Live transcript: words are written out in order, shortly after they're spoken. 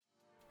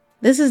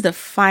This is the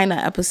final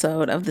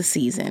episode of the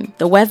season.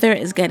 The weather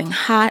is getting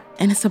hot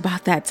and it's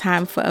about that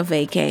time for a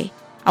vacay.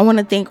 I want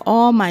to thank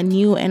all my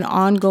new and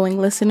ongoing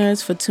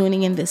listeners for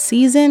tuning in this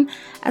season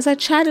as I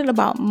chatted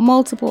about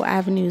multiple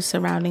avenues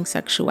surrounding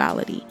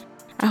sexuality.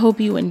 I hope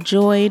you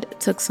enjoyed,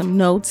 took some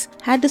notes,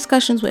 had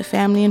discussions with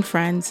family and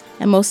friends,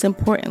 and most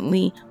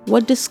importantly,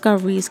 what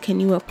discoveries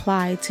can you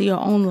apply to your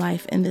own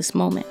life in this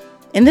moment?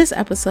 In this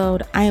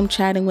episode, I am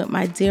chatting with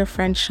my dear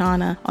friend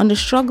Shauna on the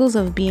struggles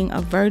of being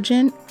a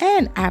virgin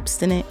and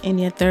abstinent in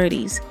your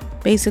 30s.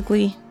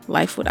 Basically,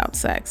 life without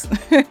sex.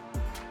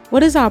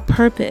 What is our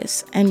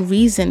purpose and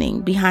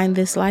reasoning behind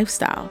this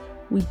lifestyle?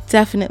 We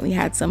definitely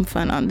had some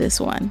fun on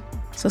this one,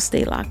 so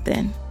stay locked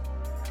in.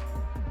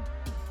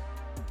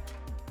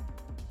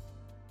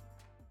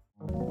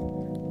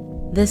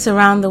 This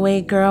Around the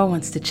Way girl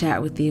wants to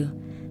chat with you.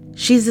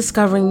 She's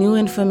discovering new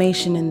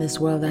information in this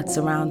world that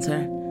surrounds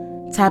her,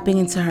 tapping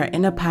into her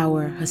inner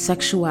power, her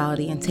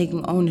sexuality, and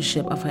taking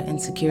ownership of her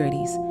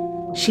insecurities.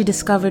 She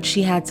discovered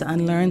she had to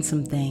unlearn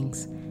some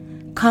things.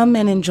 Come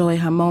and enjoy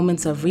her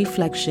moments of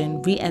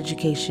reflection,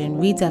 re-education,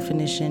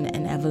 redefinition,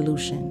 and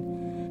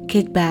evolution.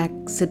 Kick back,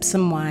 sip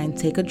some wine,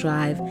 take a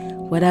drive,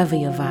 whatever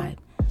your vibe.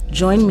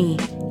 Join me,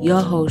 your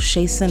host,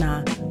 Shay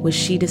Sana, with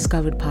She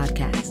Discovered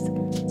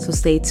Podcast. So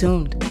stay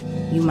tuned.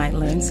 You might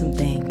learn some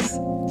things.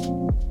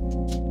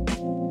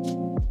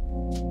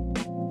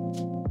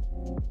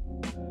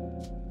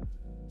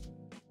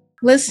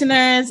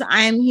 Listeners,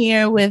 I'm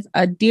here with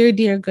a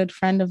dear good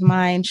friend of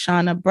mine,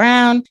 Shauna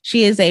Brown.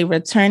 She is a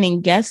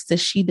returning guest to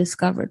She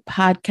Discovered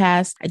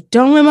Podcast. I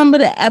don't remember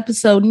the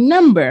episode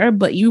number,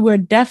 but you were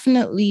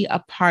definitely a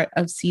part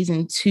of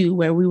season 2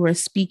 where we were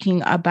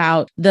speaking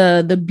about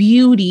the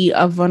beauty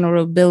of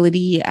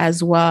vulnerability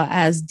as well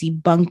as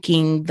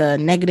debunking the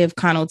negative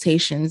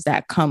connotations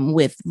that come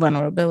with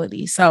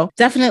vulnerability. So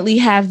definitely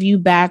have you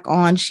back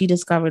on She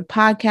Discovered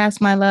Podcast,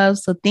 my love.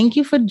 So thank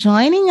you for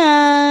joining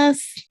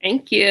us.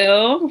 Thank you.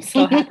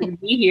 So happy to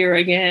be here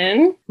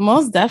again.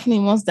 Most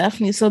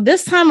definitely. So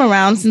this time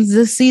around, since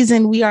this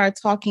season, we are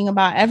talking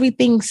about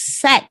everything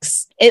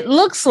sex. It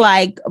looks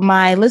like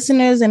my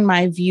listeners and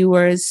my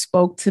viewers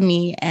spoke to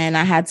me and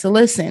I had to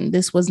listen.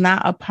 This was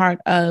not a part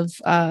of,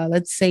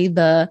 let's say,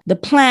 the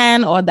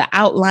plan or the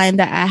outline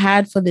that I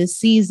had for this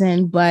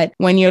season. But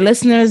when your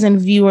listeners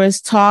and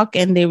viewers talk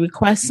and they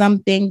request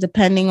something,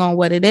 depending on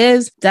what it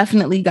is,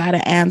 definitely got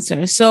to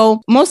answer.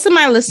 So most of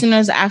my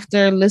listeners,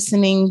 after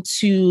listening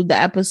to the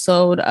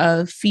episode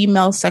of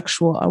Female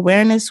Sexual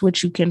Awareness,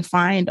 which you can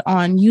find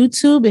on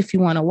YouTube if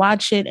you want to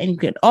watch it, and you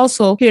can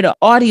also hear the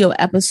audio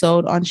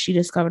episode on She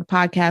Discovered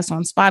Podcast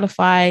on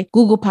Spotify,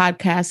 Google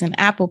Podcasts, and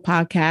Apple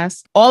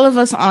Podcasts. All of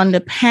us on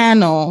the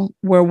panel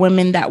were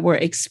women that were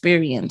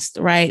experienced,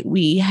 right?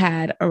 We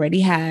had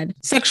already had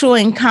sexual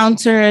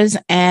encounters,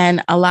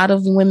 and a lot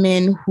of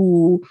women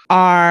who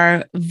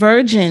are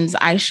virgins,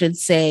 I should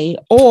say,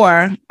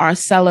 or are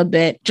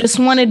celibate, just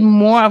wanted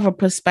more of a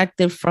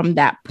perspective from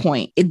that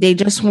point. They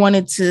just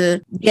wanted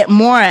to get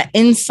more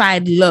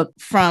inside look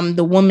from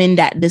the woman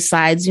that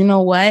decides, you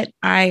know what,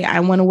 I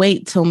want to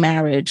wait till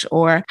marriage,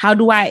 or how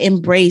do I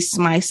embrace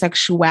my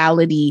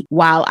sexuality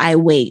while I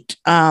wait?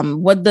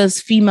 What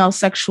does female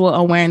sexual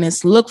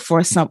awareness look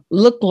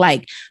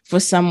like for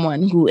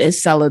someone who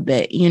is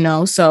celibate, you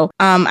know? So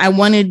I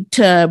wanted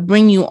to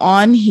bring you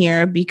on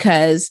here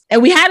because,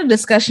 and we had a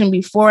discussion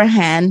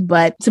beforehand,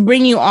 but to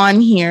bring you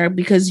on here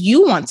because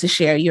you want to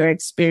share your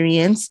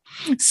experience.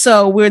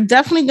 So we're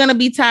definitely going to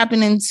be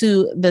tapping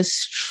into the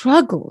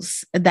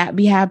struggles that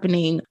be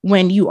happening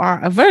when you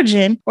are a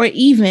virgin or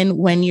even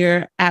when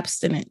you're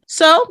abstinent.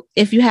 So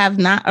if you have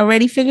not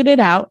already figured it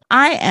out,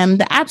 I am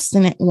the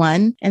abstinent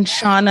one and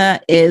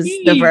Shauna is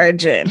the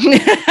virgin.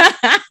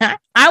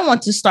 I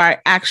want to start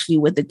actually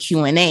with the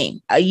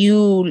Q&A.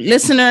 You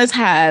listeners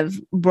have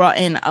brought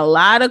in a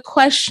lot of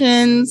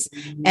questions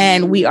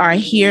and we are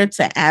here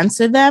to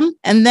answer them.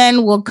 And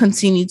then we'll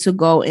continue to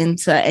go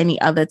into any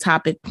other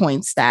topic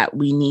points that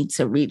we need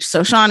to reach.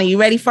 So Shauna, you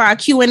ready for our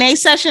Q&A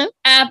session?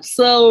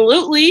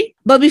 Absolutely.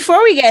 But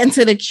before we get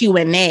into the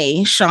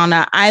Q&A,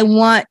 Shauna, I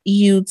want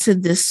you to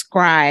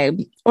describe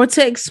or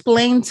to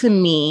explain to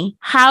me,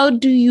 how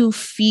do you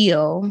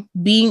feel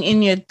being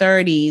in your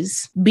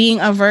 30s, being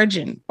a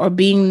virgin or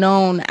being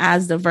known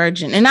as the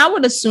virgin? And I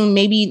would assume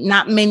maybe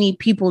not many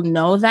people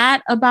know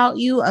that about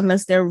you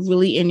unless they're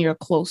really in your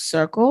close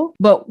circle.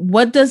 But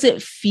what does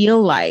it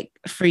feel like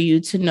for you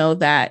to know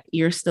that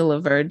you're still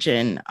a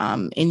virgin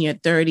in your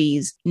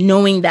 30s,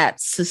 knowing that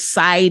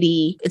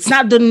society, it's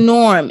not the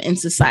norm in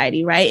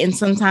society, right? And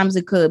sometimes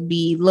it could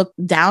be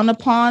looked down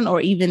upon or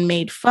even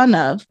made fun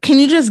of. Can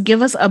you just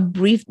give us a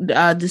brief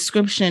brief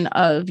description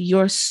of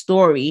your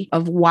story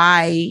of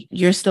why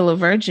you're still a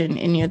virgin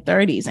in your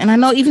 30s. And I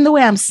know even the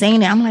way I'm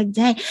saying it, I'm like,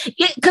 dang,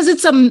 because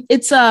it's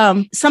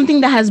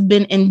something that has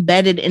been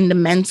embedded in the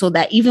mental,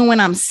 that even when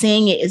I'm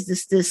saying it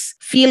is this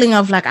feeling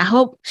of like, I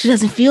hope she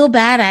doesn't feel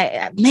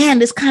bad. Man,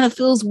 this kind of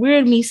feels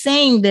weird me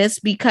saying this,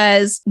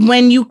 because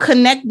when you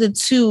connect the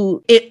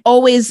two, it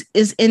always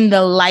is in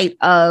the light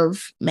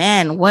of,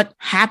 man, what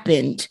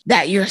happened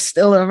that you're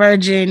still a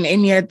virgin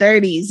in your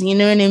 30s? You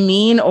know what I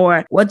mean?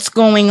 Or what's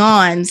going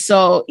on?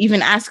 So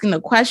even asking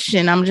the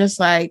question, I'm just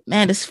like,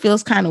 man, this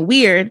feels kind of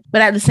weird.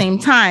 But at the same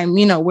time,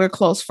 you know, we're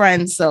close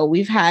friends. So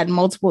we've had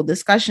multiple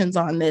discussions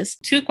on this.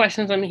 2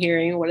 questions I'm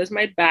hearing. What is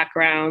my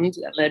background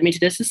that led me to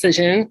this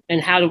decision?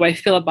 And how do I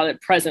feel about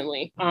it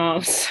presently?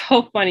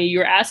 So funny. You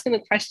were asking the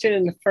question,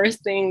 and the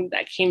first thing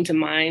that came to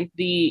mind,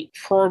 the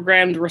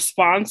programmed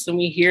response when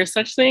we hear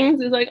such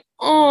things, is like,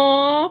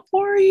 oh,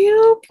 poor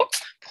you.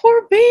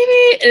 Poor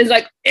baby. It's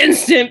like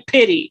instant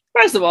pity.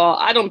 First of all,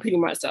 I don't pity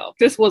myself.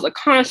 This was a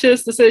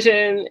conscious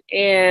decision,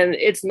 and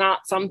it's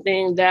not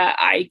something that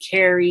I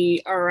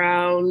carry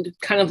around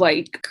kind of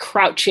like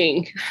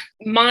crouching.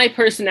 My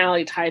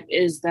personality type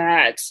is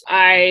that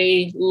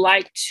I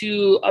like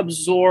to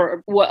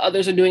absorb what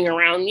others are doing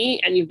around me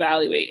and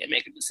evaluate and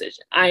make a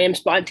decision. I am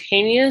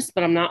spontaneous,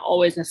 but I'm not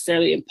always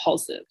necessarily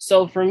impulsive.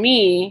 So for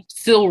me,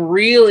 still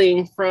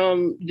reeling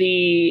from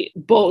the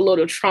boatload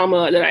of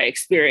trauma that I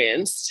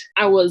experienced,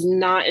 I was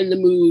not in the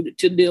mood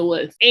to deal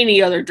with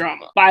any other drama.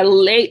 By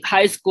late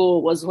high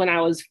school was when I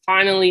was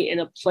finally in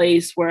a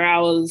place where I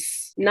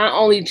was not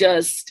only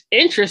just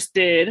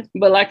interested,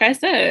 but like I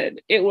said,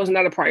 it was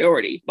not a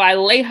priority. By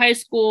late high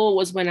school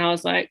was when I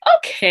was like,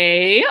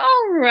 okay,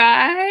 all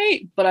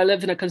right. But I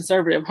lived in a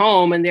conservative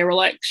home, and they were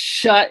like,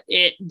 shut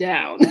it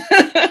down.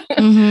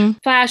 Mm-hmm.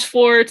 Flash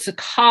forward to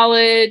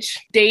college,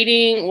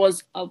 dating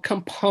was a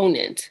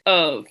component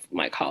of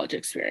my college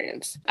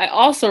experience. I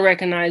also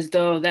recognized,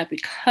 though, that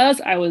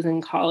because I was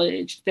in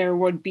college, there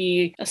would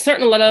be a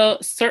certain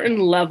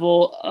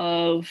level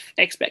of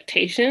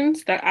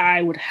expectations that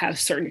I would have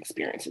certain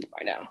experiences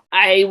by now.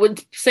 I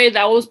would say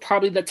that was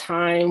probably the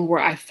time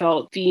where I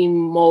felt the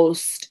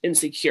most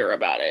insecure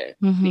about it,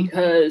 mm-hmm.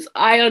 because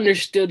I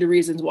understood the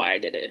reasons why I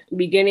did it.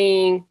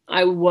 Beginning,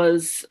 I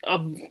was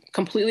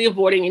completely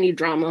avoiding any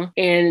drama.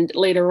 And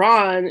later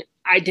on,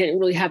 I didn't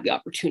really have the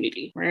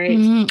opportunity,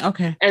 right?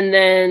 Okay. And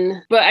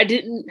then, but I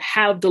didn't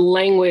have the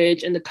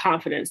language and the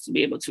confidence to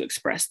be able to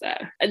express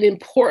that. An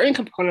important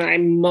component I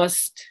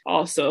must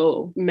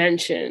also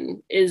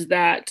mention is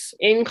that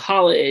in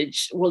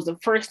college was the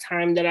first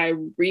time that I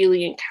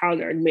really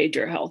encountered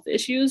major health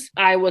issues.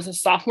 I was a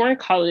sophomore in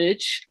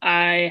college.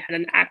 I had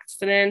an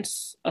accident,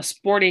 a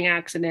sporting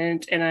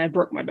accident, and I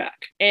broke my back.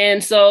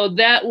 And so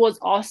that was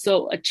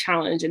also a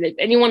challenge. And if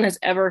anyone has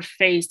ever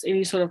faced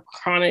any sort of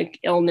chronic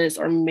illness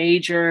or major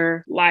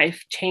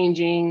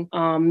life-changing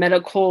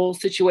medical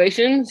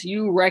situations,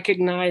 you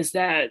recognize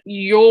that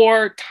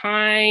your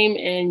time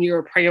and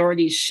your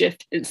priorities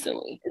shift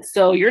instantly.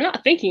 So you're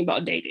not thinking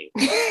about dating.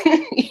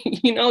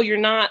 You know, you're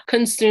not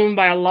consumed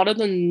by a lot of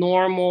the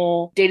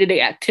normal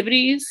day-to-day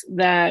activities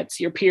that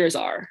your peers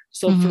are.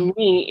 So mm-hmm. for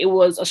me, it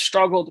was a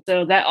struggle.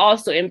 So that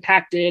also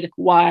impacted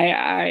why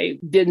I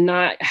did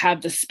not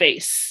have the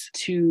space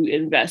to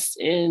invest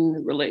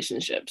in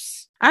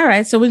relationships. All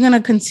right, so we're going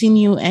to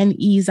continue and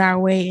ease our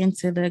way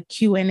into the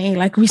Q&A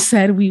like we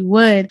said we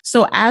would.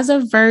 So as a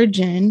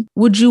virgin,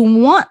 would you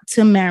want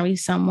to marry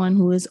someone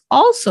who is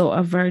also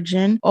a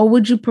virgin, or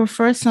would you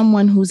prefer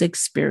someone who's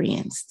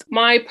experienced?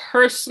 My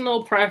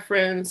personal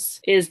preference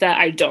is that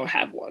I don't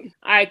have one.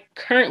 I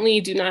currently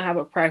do not have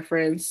a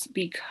preference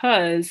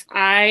because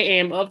I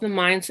am of the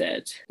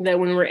mindset that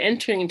when we're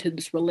entering into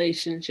this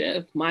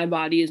relationship, my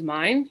body is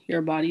mine,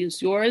 your body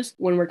is yours.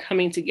 When we're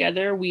coming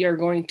together, we are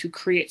going to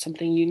create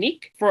something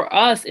unique. For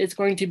us, it's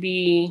going to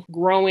be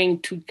growing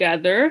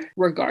together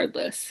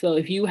regardless. So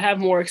if you have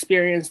more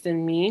experience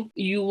than me,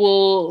 you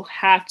will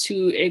have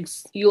to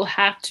you'll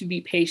have to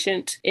be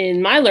patient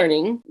in my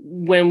learning.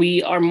 When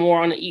we are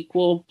more on an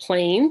equal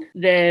plane,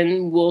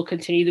 then we'll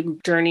continue to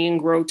journey and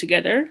grow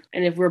together.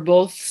 And if we're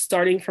both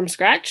starting from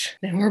scratch,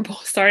 then we're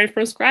both starting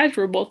from scratch.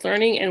 We're both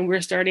learning, and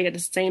we're starting at the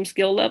same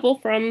skill level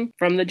from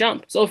the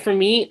jump. So for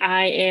me,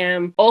 I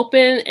am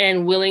open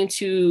and willing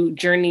to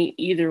journey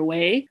either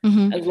way,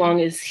 mm-hmm. as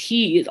long as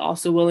he is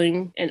also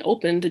willing and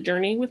open to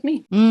journey with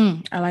me.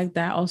 I like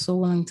that. Also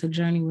willing to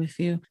journey with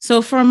you.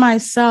 So for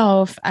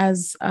myself,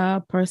 as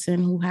a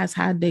person who has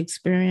had the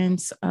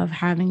experience of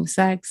having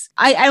sex,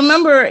 I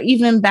remember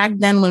even back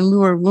then when we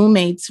were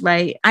roommates,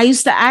 right? I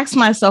used to ask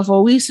myself,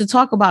 or we used to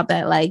talk about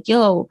that, like, like,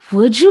 yo,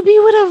 would you be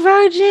with a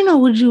virgin or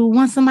would you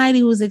want somebody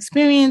who's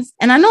experienced?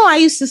 And I know I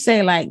used to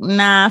say like,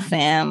 nah,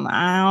 fam,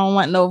 I don't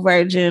want no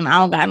virgin. I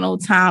don't got no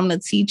time to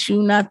teach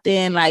you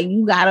nothing. Like,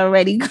 you got to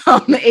already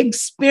come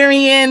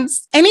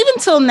experience. And even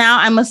till now,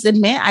 I must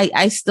admit,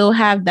 I still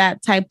have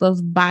that type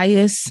of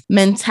bias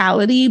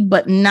mentality,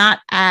 but not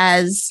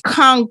as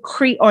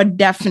concrete or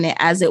definite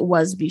as it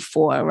was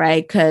before,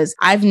 right? Because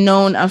I've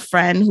known a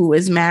friend who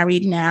is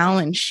married now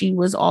and she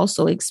was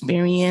also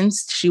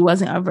experienced. She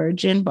wasn't a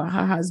virgin, but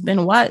her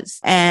husband was.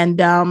 And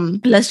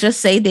let's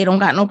just say they don't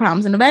got no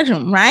problems in the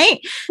bedroom, right?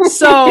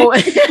 So,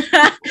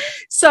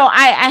 so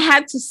I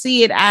had to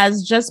see it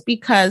as just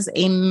because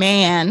a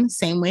man,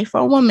 same way for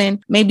a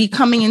woman, may be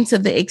coming into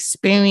the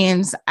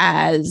experience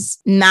as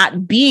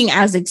not being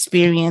as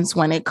experienced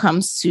when it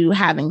comes to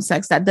having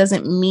sex. That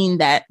doesn't mean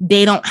that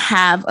they don't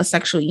have a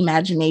sexual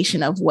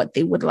imagination of what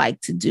they would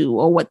like to do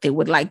or what they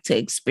would like to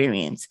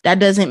experience. That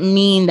doesn't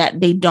mean that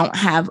they don't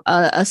have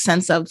a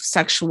sense of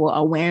sexual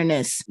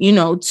awareness, you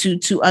know,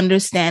 to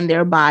understand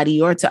their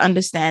body or to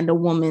understand a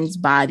woman's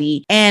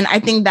body. And I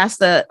think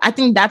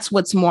that's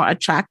what's more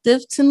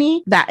attractive to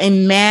me, that a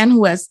man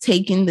who has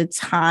taken the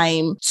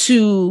time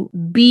to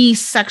be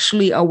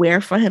sexually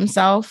aware for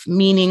himself,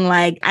 meaning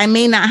like I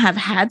may not have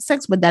had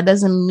sex, but that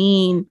doesn't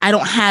mean I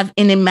don't have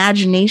an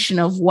imagination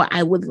of what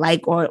I would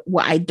like or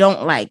what I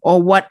don't like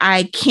or what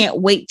I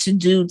can't wait to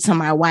do to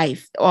my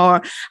wife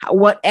or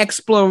what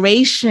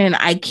exploration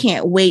I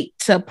can't wait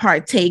to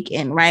partake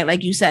in, right?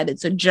 Like you said,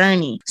 it's a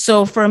journey.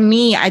 So for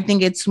me, I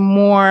think it's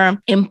more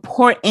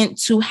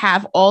important to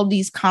have all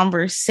these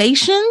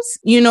conversations,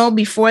 you know,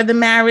 before the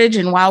marriage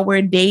and while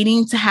we're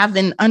dating, to have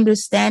an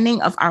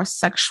understanding of our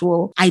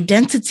sexual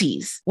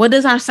identities. What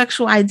does our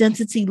sexual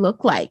identity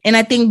look like? And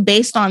I think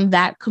based on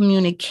that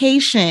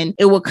communication,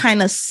 it will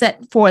kind of set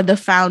for the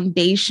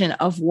foundation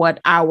of what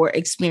our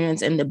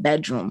experience in the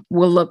bedroom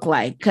will look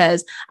like.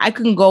 Because I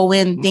can go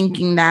in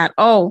thinking that,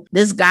 oh,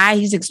 this guy,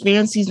 he's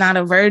experienced, he's not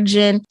a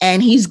virgin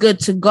and he's good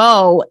to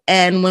go.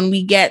 And when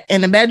we get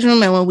in the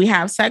bedroom and when we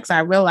have sex,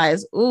 I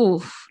realize,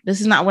 ooh, this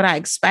is not what I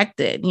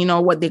expected. You know,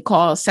 what they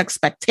call sex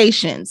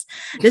expectations.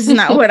 This is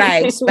not what I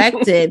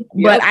expected.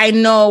 Yep. But I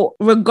know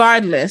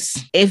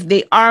regardless if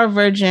they are a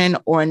virgin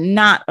or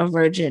not a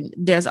virgin,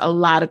 there's a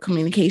lot of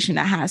communication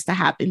that has to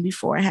happen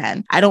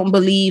beforehand. I don't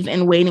believe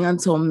in waiting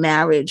until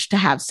marriage to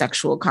have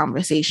sexual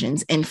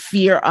conversations in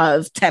fear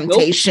of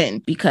temptation,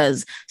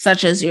 because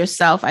such as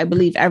yourself, I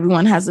believe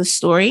everyone has a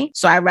story.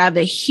 So I'd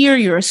rather hear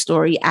your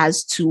story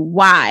as to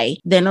why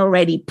than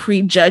already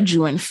prejudge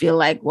you and feel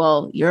like,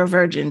 well, you're a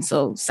virgin,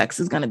 so sex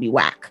is going to be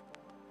whack.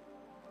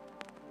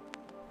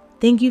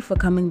 Thank you for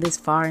coming this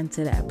far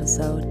into the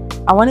episode.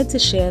 I wanted to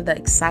share the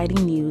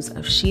exciting news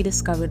of She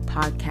Discovered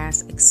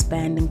podcast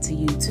expanding to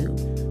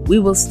YouTube. We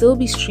will still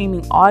be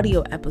streaming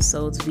audio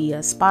episodes via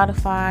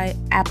Spotify,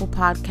 Apple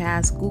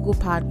Podcasts, Google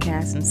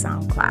Podcasts, and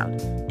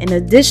SoundCloud. In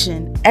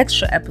addition,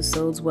 extra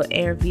episodes will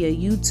air via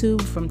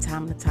YouTube from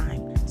time to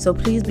time. So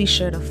please be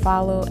sure to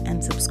follow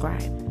and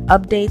subscribe.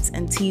 Updates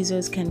and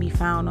teasers can be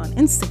found on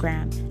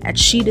Instagram at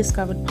She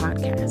Discovered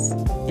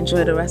Podcast.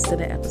 Enjoy the rest of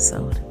the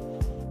episode.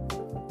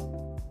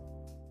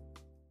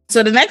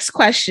 So the next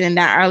question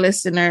that our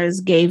listeners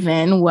gave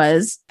in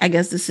was, I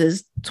guess this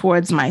is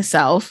towards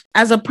myself.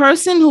 As a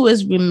person who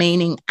is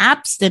remaining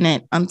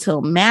abstinent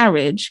until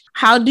marriage,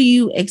 how do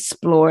you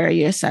explore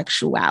your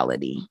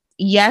sexuality?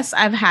 Yes,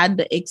 I've had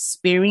the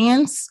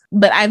experience,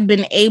 but I've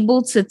been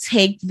able to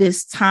take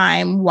this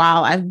time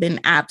while I've been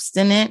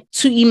abstinent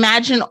to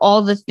imagine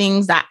all the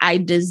things that I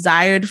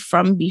desired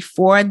from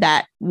before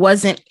that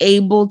wasn't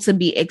able to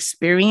be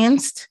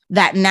experienced,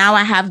 that now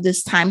I have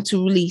this time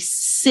to really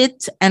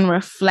sit and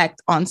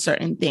reflect on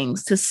certain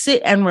things, to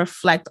sit and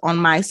reflect on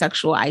my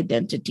sexual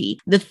identity.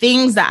 The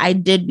things that I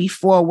did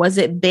before, was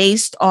it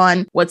based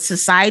on what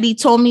society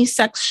told me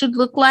sex should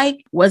look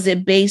like? Was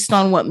it based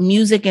on what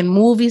music and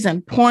movies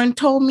and porn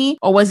told me?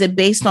 Or was it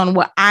based on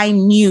what I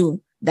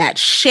knew that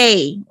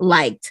Shay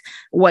liked,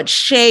 what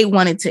Shay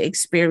wanted to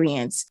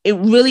experience? It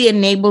really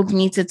enabled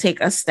me to take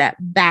a step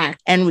back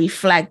and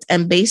reflect.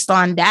 And based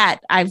on that,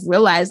 I've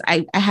realized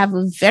I have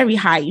a very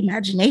high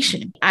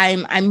imagination.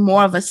 I'm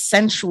more of a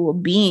sensual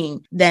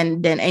being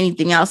than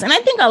anything else. And I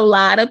think a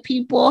lot of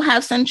people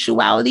have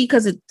sensuality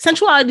because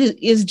sensuality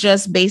is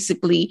just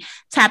basically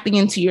tapping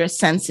into your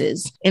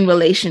senses in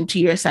relation to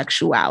your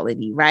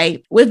sexuality,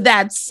 right? With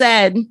that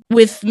said,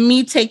 with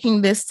me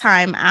taking this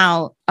time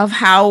out of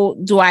how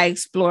do I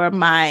explore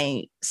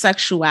my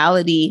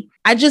sexuality,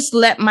 I just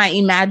let my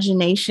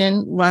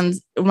imagination run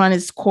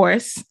its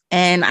course,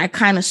 and I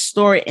kind of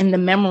store it in the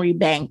memory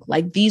bank.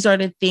 Like, these are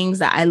the things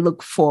that I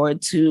look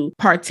forward to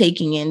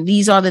partaking in.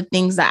 These are the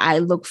things that I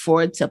look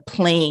forward to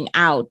playing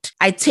out.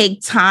 I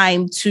take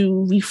time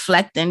to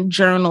reflect and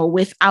journal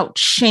without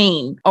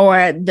shame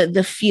or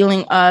the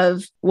feeling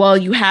of, well,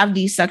 you have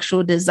these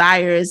sexual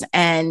desires,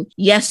 and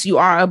yes, you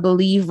are a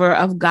believer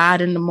of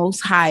God and the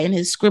Most High and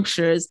his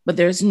scriptures, but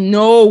there's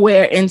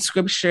nowhere in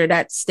scripture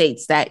that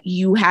states that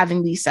you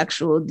having these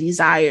sexual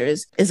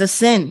desires is a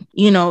sin,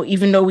 you know,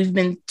 even though we've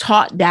been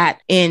taught that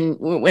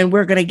when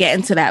we're going to get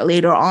into that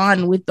later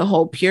on with the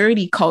whole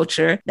purity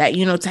culture, that,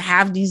 you know, to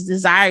have these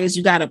desires,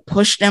 you got to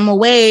push them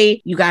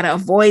away. You got to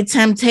avoid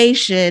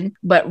temptation,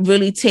 but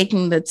really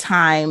taking the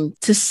time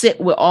to sit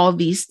with all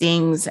these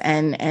things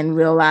and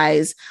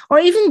realize, or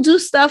even do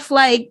stuff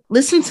like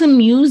listen to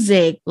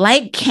music,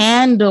 light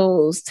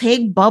candles,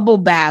 take bubble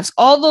baths,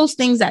 all those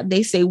things that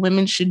they say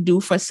women should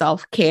do for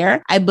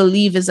self-care, I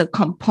believe is a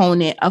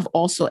component of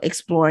also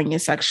exploring your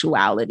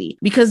sexuality,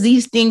 because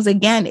these things,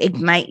 again,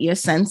 ignite your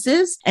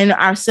senses, and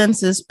our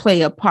senses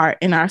play a part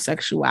in our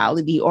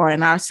sexuality or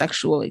in our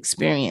sexual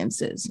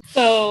experiences.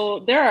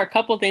 So there are a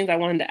couple of things I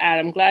wanted to add.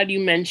 I'm glad you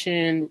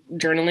mentioned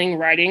journaling,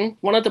 writing.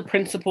 One of the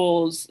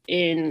principles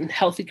in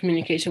healthy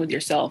communication with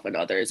yourself and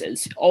others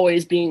is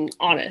always being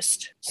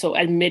honest. So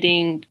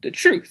admitting the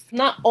truth.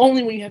 Not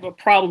only when you have a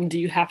problem do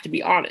you have to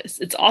be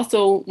honest. It's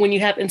also when you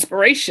have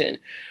inspiration,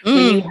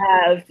 when you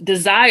have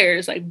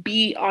desires, like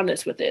be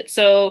honest with it.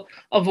 So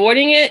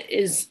avoiding it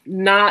is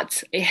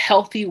not a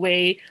healthy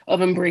way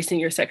of embracing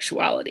your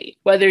sexuality.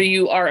 Whether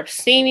you are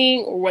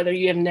abstaining or whether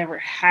you have never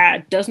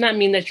had does not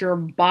mean that your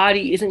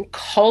body isn't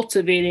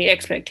cultivating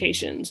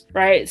expectations,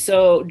 right?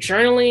 So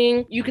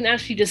journaling, you can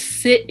actually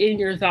just sit in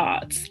your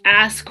thoughts,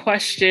 ask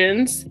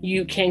questions.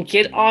 You can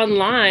get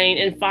online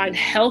and find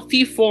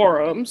healthy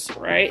forums,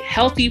 right?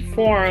 Healthy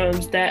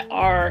forums that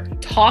are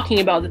talking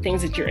about the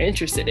things that you're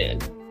interested in.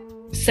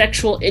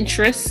 Sexual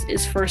interest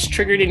is first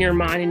triggered in your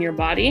mind and your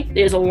body.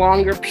 There's a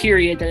longer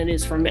period than it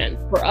is for men.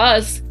 For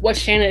us, what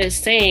Shayna is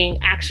saying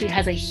actually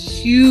has a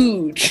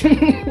huge,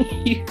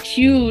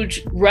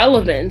 huge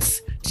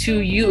relevance to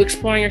you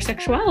exploring your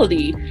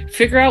sexuality.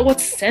 Figure out what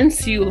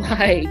sense you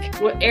like,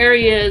 what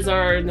areas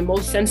are the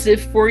most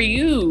sensitive for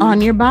you. On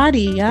your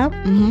body, yeah.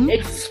 Mm-hmm.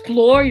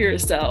 Explore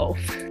yourself.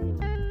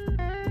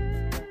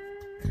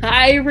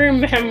 I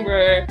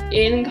remember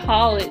in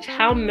college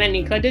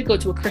because I did go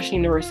to a Christian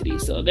university,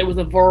 so there was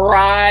a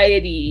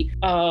variety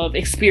of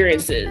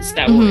experiences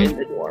that were in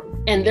the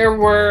dorm. And there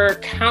were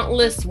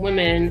countless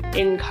women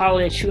in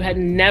college who had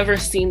never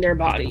seen their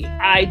body.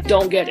 I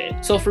don't get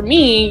it. So for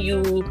me,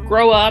 you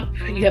grow up,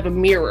 you have a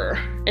mirror,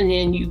 and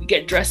then you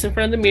get dressed in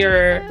front of the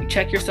mirror, you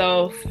check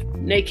yourself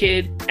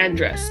naked and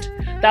dressed.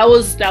 That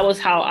was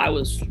how I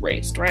was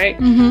raised, right?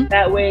 Mm-hmm.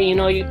 That way, you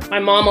know, my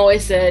mom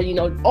always said, you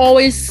know,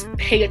 always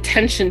pay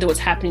attention to what's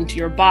happening to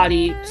your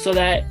body so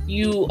that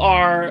you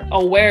are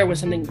aware when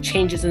something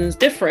changes and is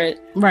different.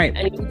 Right.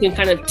 And you can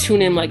kind of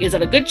tune in, like, is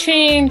that a good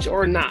change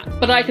or not?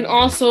 But I can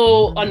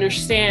also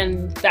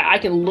understand that I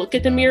can look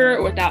at the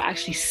mirror without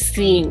actually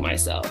seeing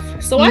myself.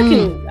 So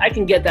I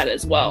can get that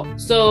as well.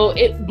 So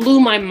it blew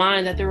my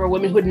mind that there were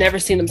women who had never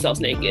seen themselves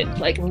naked,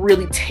 like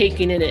really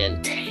taking it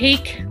in.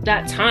 Take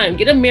that time,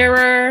 get a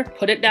mirror,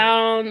 put it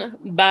down,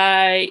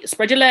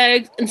 spread your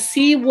legs and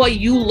see what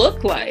you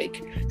look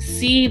like.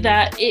 See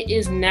that it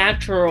is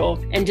natural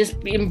and just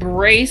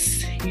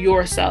embrace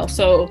yourself.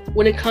 So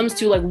when it comes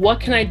to like, what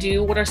can I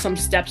do? What are some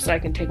steps that I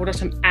can take? What are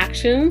some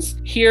actions?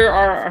 Here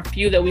are a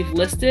few that we've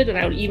listed. And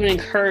I would even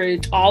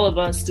encourage all of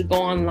us to go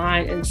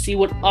online and see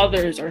what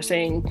others are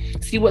saying,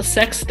 see what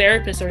sex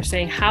therapists are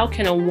saying. How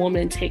can a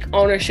woman take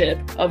ownership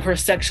of her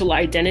sexual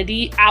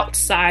identity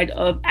outside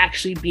of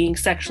actually being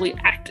sexually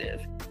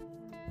active?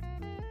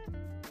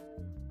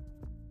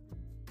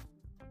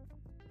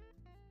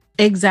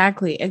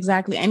 Exactly.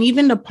 And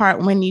even the part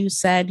when you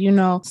said, you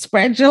know,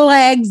 spread your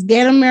legs,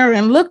 get a mirror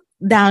and look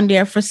down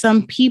there. For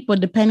some people,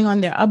 depending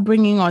on their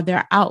upbringing or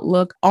their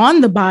outlook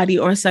on the body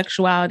or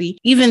sexuality,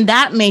 even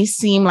that may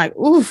seem like,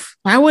 oof,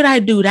 why would I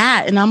do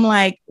that? And I'm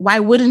like, why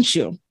wouldn't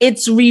you?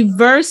 It's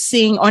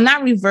reversing, or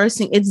not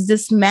reversing, it's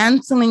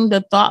dismantling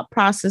the thought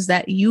process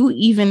that you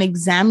even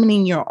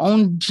examining your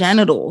own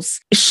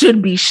genitals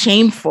should be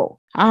shameful.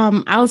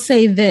 I'll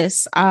say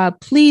this,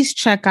 please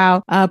check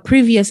out a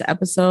previous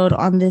episode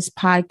on this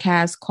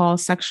podcast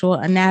called Sexual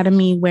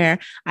Anatomy, where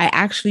I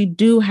actually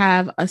do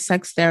have a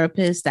sex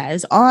therapist that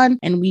is on,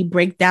 and we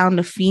break down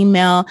the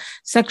female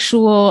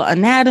sexual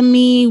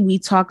anatomy. We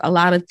talk a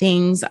lot of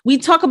things. We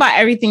talk about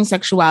everything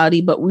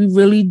sexuality, but we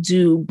really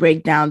do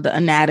break down the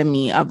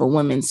anatomy of a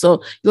woman.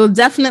 So you'll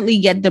definitely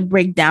get the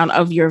breakdown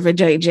of your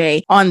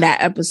vajayjay on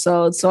that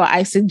episode. So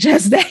I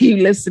suggest that you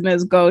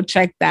listeners go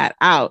check that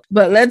out.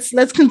 But let's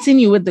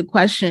continue with the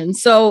question.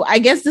 So I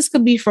guess this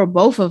could be for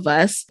both of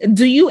us.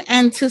 Do you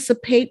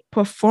anticipate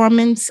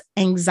performance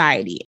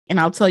anxiety? And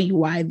I'll tell you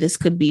why this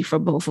could be for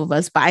both of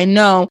us. But I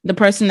know the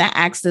person that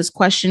asked this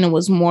question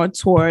was more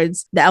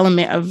towards the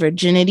element of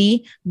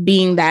virginity,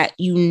 being that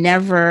you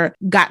never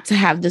got to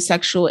have the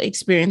sexual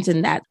experience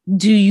in that.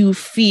 Do you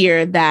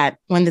fear that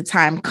when the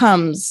time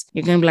comes,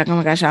 you're going to be like, oh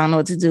my gosh, I don't know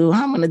what to do.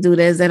 I'm going to do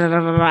this. Da, da, da,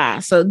 da, da.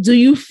 So do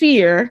you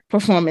fear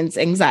performance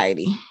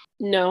anxiety?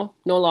 No,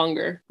 no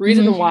longer.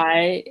 Reason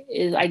why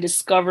is I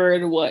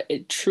discovered what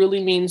it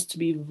truly means to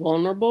be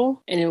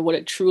vulnerable and what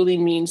it truly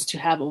means to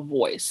have a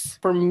voice.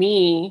 For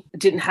me, I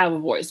didn't have a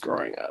voice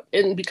growing up.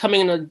 In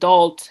becoming an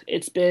adult,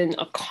 it's been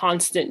a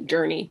constant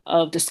journey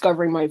of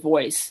discovering my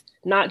voice.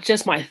 Not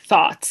just my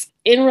thoughts,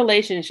 in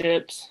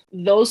relationships,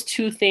 those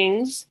two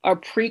things are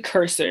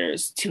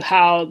precursors to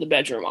how the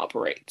bedroom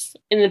operates.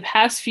 In the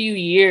past few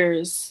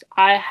years,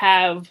 I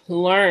have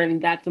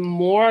learned that the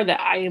more that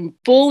I am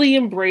fully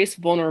embrace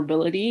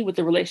vulnerability with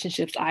the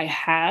relationships I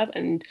have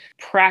and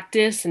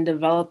practice and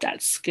develop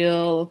that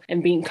skill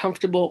and being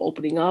comfortable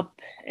opening up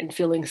and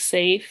feeling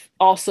safe,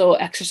 also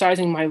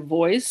exercising my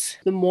voice,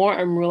 the more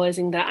I'm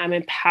realizing that I'm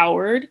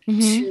empowered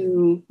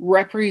to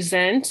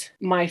represent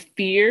my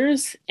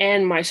fears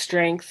and my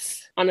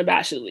strengths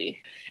unabashedly.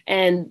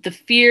 And the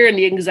fear and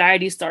the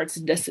anxiety starts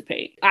to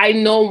dissipate. I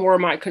know where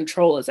my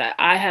control is at.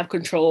 I have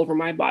control over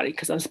my body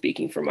because I'm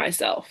speaking for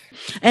myself.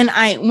 And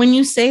when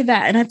you say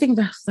that, and I think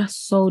that's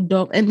so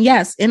dope. And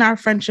yes, in our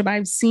friendship,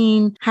 I've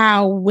seen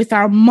how with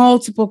our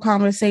multiple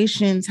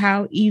conversations,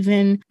 how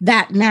even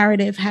that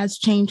narrative has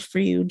changed for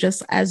you.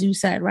 Just as you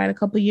said, right? A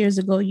couple of years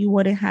ago, you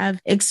wouldn't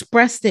have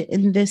expressed it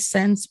in this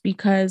sense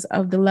because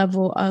of the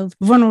level of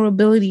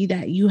vulnerability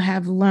that you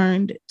have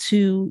learned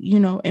to,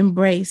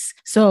 embrace.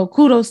 So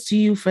kudos to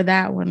you for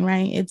that one,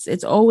 right?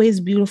 It's always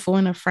beautiful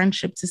in a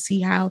friendship to see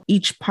how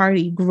each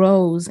party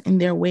grows in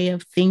their way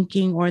of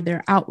thinking or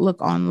their outlook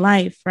on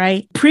life,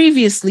 right?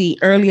 Previously,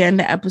 earlier in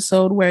the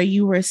episode where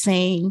you were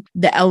saying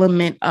the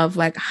element of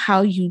like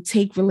how you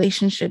take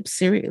relationships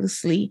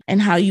seriously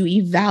and how you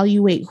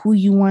evaluate who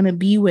you want to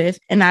be with.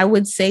 And I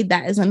would say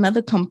that is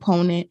another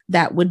component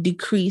that would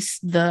decrease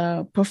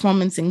the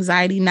performance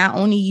anxiety, not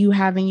only you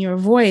having your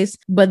voice,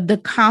 but the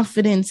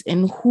confidence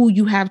in who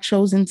you have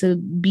chosen to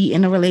be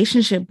in a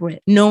relationship with.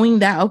 Knowing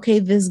that, okay,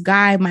 this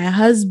guy, my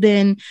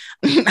husband,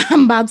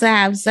 I'm about to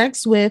have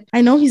sex with, I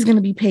know he's going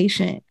to be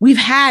patient. We've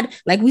had,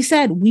 like we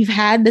said, we've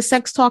had the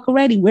sex talk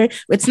already where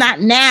it's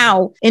not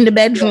now in the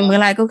bedroom. Yeah. We're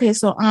like, okay,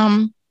 so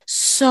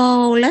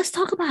let's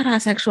talk about our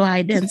sexual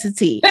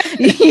identity.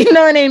 You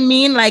know what I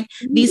mean? Like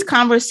these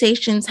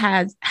conversations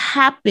has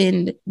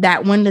happened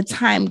that when the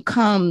time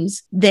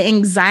comes, the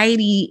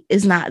anxiety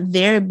is not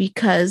there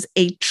because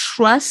a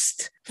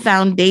trust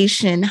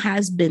foundation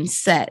has been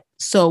set.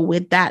 So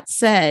with that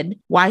said,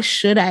 why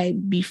should I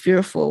be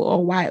fearful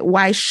or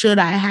why should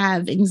I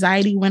have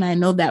anxiety when I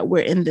know that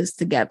we're in this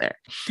together?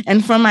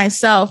 And for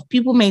myself,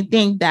 people may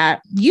think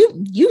that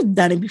you've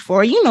done it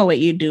before. You know what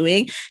you're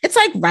doing. It's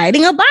like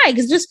riding a bike.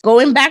 It's just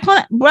going back on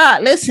it.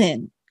 Bruh,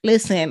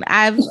 listen,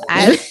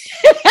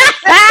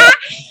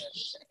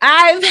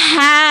 I've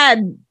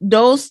had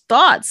those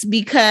thoughts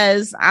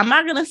because I'm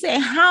not going to say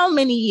how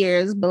many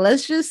years, but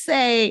let's just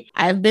say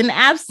I've been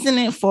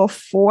abstinent for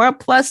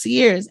 4+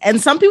 years. And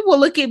some people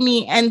look at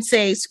me and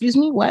say, excuse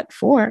me, what?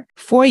 4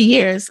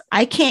 years?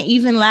 I can't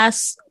even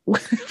last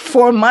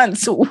 4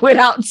 months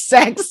without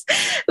sex,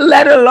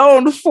 let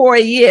alone 4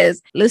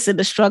 years. Listen,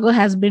 the struggle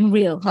has been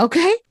real.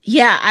 Okay.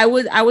 Yeah, I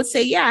would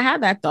say, yeah, I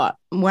had that thought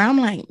where I'm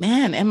like,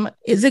 man,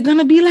 is it going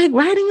to be like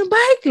riding a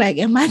bike? Like,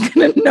 am I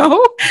going to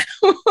know?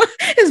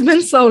 It's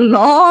been so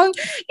long,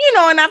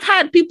 and I've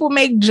had people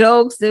make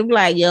jokes. They're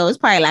like, yo, it's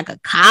probably like a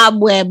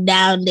cobweb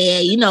down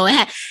there.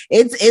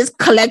 It's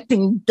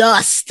collecting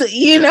dust.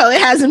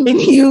 It hasn't been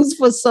used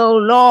for so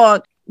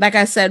long. Like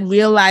I said,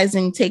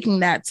 realizing, taking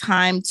that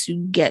time to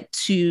get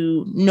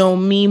to know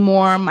me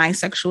more, my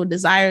sexual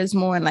desires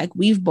more. And like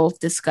we've both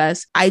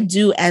discussed, I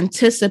do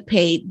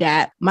anticipate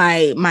that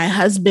my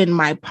husband,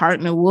 my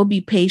partner will be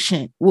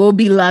patient, will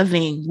be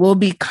loving, will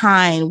be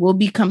kind, will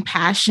be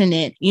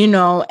compassionate,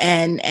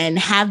 and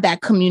have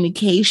that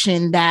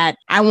communication that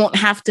I won't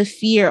have to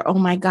fear, oh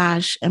my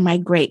gosh, am I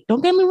great?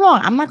 Don't get me wrong.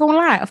 I'm not going to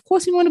lie. Of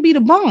course, you want to be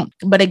the bomb.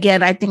 But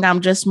again, I think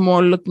I'm just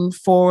more looking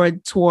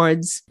forward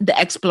towards the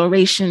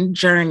exploration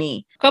journey.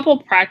 A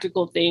couple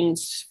practical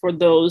things for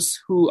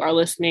those who are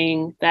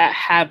listening that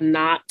have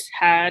not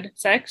had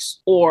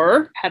sex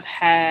or have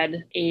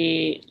had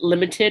a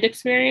limited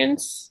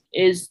experience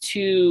is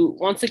to,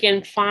 once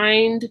again,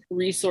 find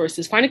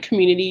resources, find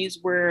communities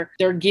where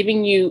they're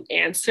giving you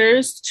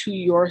answers to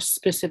your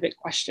specific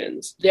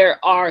questions.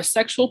 There are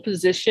sexual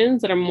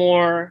positions that are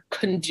more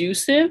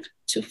conducive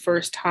to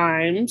first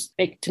times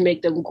to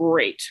make them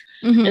great.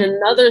 Mm-hmm. And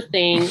another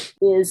thing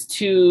is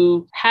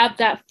to have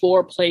that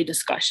foreplay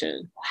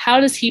discussion.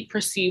 How does he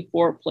perceive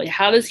foreplay?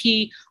 How does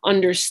he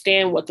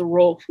understand what the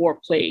role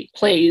foreplay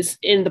plays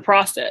in the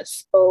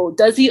process? So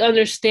does he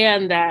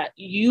understand that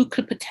you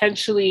could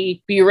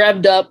potentially be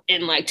revved up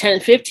in like 10,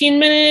 15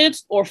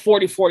 minutes or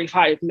 40,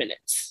 45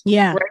 minutes?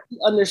 Yeah. Right?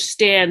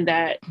 Understand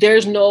that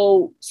there's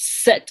no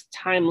set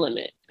time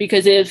limit.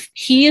 Because if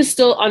he is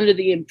still under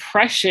the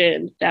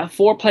impression that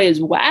foreplay is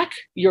whack,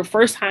 your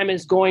first time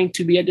is going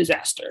to be a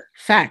disaster.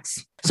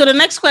 Facts. So the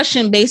next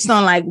question, based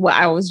on like what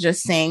I was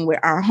just saying with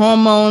our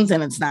hormones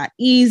and it's not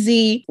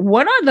easy,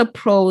 what are the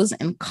pros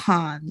and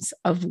cons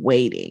of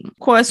waiting? Of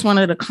course, one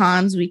of the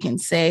cons we can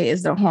say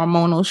is the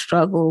hormonal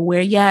struggle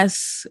where,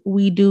 yes,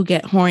 we do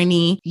get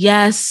horny.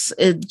 Yes,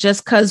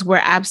 just because we're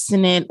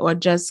abstinent or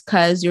just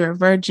because you're a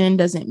virgin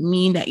doesn't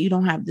mean that you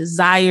don't have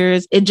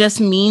desires. It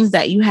just means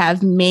that you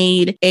have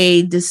made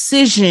a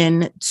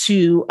decision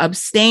to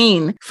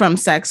abstain from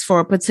sex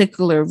for a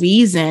particular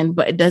reason,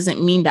 but it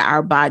doesn't mean that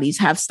our bodies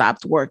have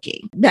stopped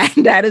working.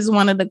 That is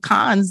one of the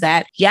cons,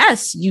 that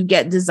yes, you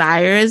get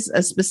desires,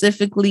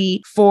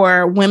 specifically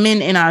for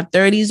women in our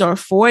 30s or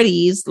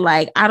 40s.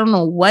 Like, I don't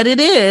know what it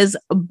is,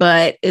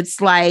 but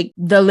it's like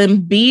the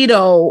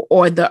libido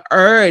or the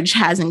urge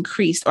has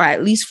increased, or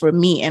at least for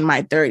me in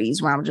my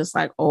 30s, where I'm just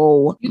like,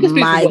 oh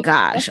my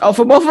gosh. Oh,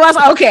 for both of us?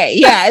 Okay.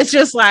 Yeah. It's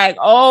just like,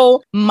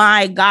 oh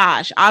my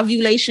gosh.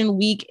 Ovulation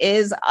week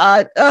is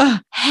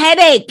a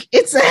headache.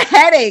 It's a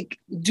headache.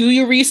 Do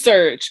your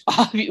research.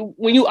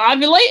 When you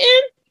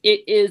ovulating,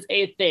 it is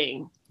a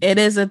thing. It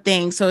is a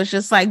thing. So it's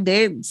just like,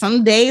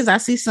 some days I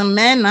see some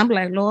men and I'm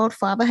like, Lord,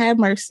 Father, have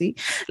mercy.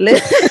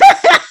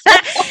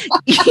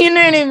 You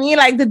know what I mean?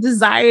 Like, the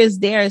desire is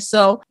there.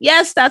 So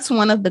yes, that's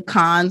one of the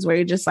cons, where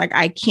you're just like,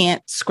 I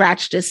can't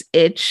scratch this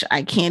itch.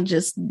 I can't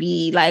just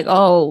be like,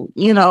 oh,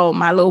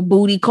 my little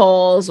booty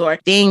calls or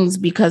things,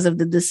 because of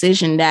the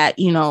decision that,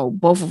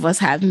 both of us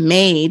have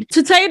made.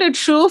 To tell you the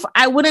truth,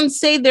 I wouldn't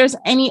say there's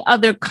any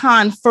other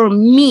con for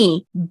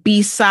me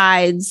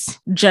besides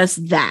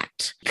just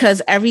that,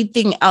 because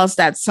everything else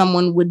that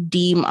someone would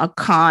deem a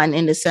con,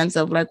 in the sense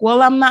of like,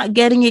 well, I'm not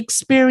getting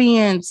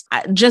experience,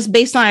 just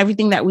based on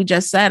everything that we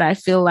just said, I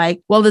feel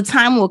like, well, the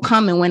time will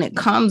come. And when it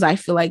comes, I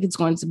feel like it's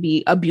going to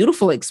be a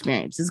beautiful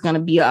experience. It's going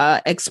to be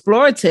a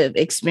explorative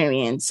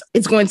experience.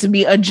 It's going to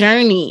be a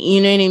journey.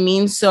 You know what I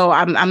mean? So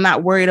I'm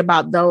not worried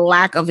about the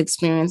lack of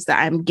experience that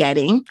I'm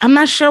getting. I'm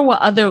not sure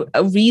what other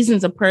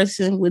reasons a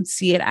person would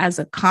see it as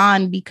a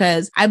con,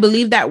 because I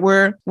believe that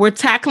we're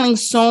tackling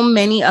so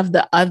many of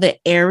the other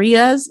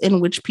areas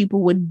in which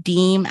people would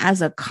deem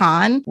as a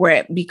con, where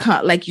it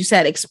becomes, like you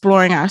said,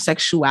 exploring our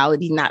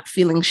sexuality, not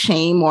feeling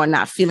shame or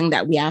not feeling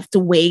that we have to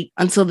wait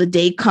until the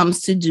day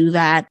comes to do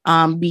that,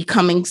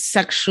 becoming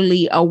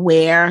sexually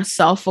aware,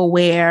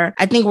 self-aware.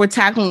 I think we're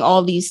tackling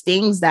all these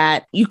things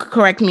that, you could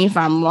correct me if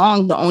I'm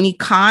wrong, the only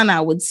con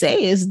I would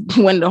say is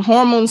when the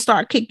hormones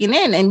start kicking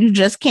in and you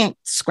just can't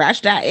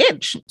scratch that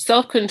itch.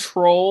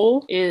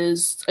 Self-control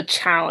is a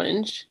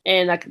challenge,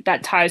 and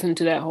that ties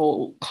into that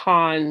whole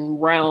con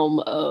realm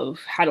of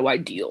how do I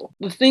deal.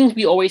 The things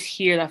we always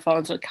hear that fall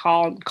into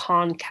the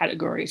con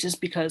category is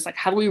just because, like,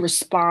 how do we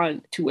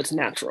respond to what's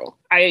natural?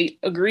 I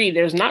agree,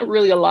 there's not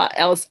really a lot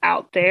else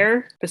out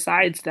there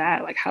besides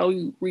that, like how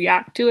you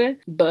react to it,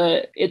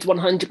 but it's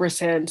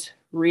 100%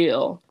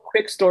 real.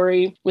 Quick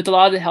story, with a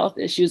lot of the health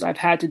issues I've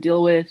had to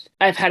deal with,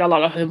 I've had a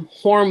lot of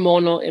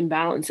hormonal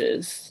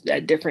imbalances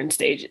at different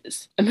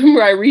stages. I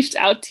remember I reached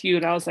out to you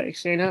and I was like,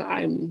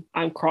 Shayna,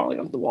 I'm crawling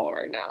up the wall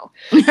right now.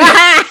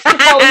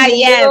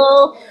 Yes.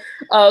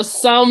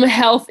 Some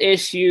health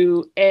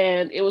issue,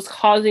 and it was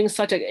causing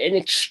such an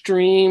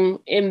extreme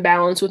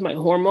imbalance with my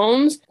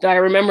hormones that I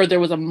remember there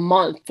was a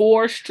month,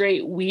 4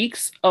 straight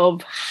weeks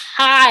of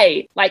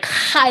high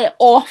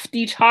off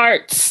the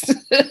charts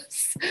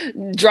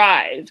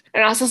drive.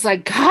 And I was just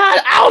like, God,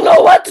 I don't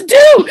know what to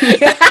do.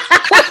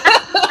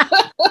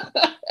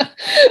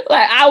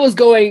 Like, I was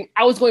going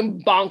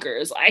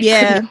bonkers. I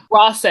couldn't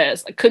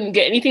process. I couldn't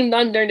get anything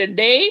done during the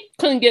day.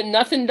 Couldn't get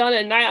nothing done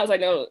at night. I was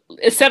like, no,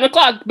 it's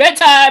 7:00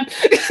 bedtime.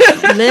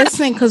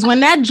 Listen, because when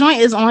that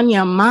joint is on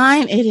your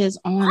mind, it is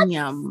on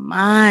your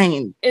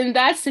mind. In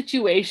that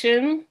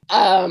situation,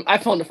 I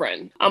phoned a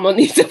friend. I'm gonna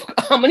need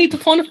to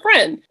phone a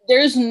friend.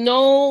 There's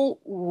no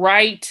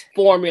right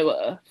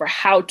formula for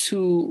how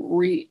to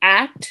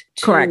react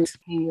to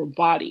your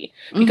body,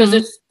 because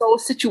it's so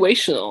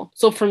situational.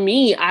 So for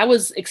me, I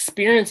was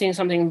experiencing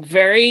something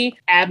very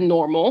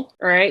abnormal,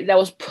 right? That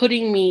was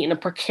putting me in a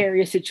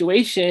precarious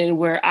situation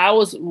where I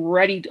was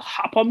ready to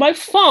hop on my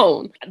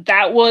phone.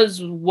 That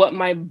was what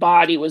my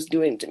body was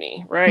doing to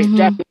me, right?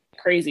 Definitely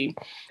crazy.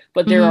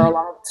 But there are a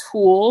lot of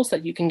tools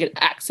that you can get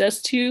access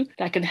to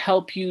that can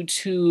help you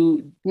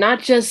to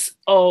not just,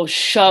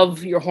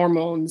 shove your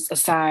hormones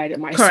aside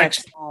and my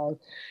sex drive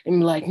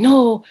and be like,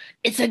 no,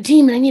 it's a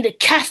demon, I need to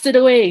cast it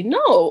away.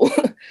 No,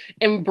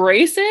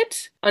 embrace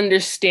it,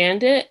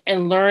 understand it,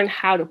 and learn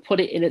how to put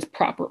it in its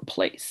proper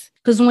place.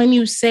 Because when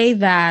you say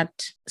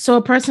that, so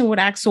a person would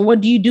ask, so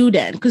what do you do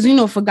then? Because,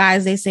 for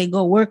guys, they say,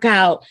 go work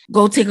out,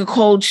 go take a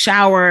cold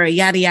shower,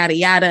 yada, yada,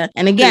 yada.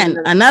 And again,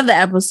 another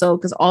episode,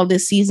 because all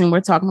this season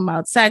we're talking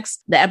about sex,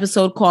 the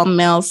episode called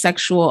Male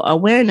Sexual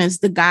Awareness,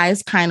 the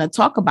guys kind of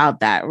talk about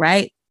that,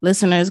 right?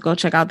 Listeners, go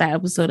check out that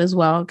episode as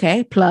well.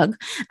 Okay. Plug.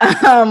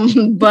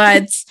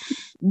 But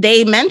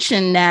they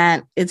mentioned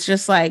that it's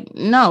just like,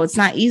 no, it's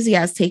not easy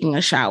as taking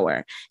a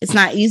shower. It's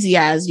not easy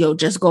as,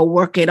 just go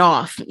work it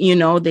off.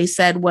 They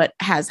said what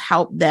has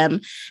helped them.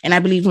 And I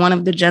believe one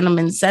of the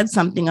gentlemen said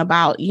something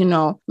about,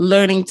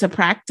 learning to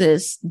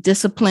practice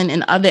discipline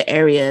in other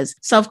areas,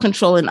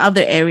 self-control in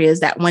other areas,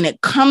 that when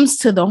it comes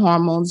to the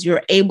hormones,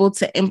 you're able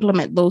to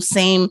implement those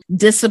same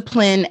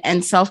discipline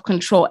and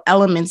self-control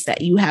elements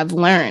that you have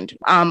learned.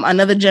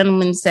 Another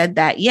gentleman said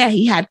that,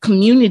 he had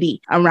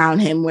community around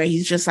him where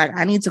he's just like,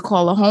 I need to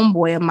call a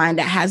homeboy of mine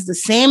that has the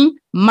same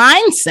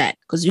mindset,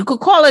 because you could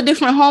call a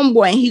different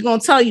homeboy and he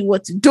gonna tell you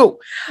what to do,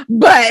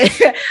 but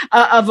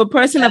of a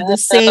person of the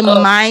same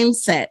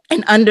mindset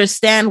and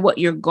understand what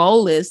your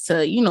goal is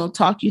to,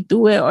 talk you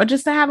through it, or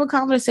just to have a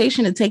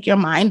conversation to take your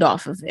mind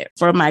off of it.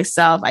 For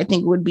myself, I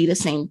think it would be the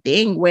same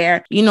thing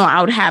where,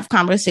 I would have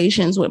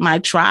conversations with my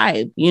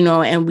tribe,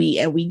 and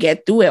we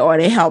get through it, or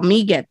they help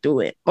me get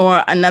through it.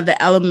 Or another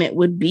element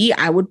would be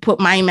I would put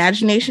my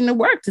imagination to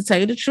work, to tell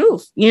you the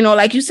truth.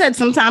 Like you said,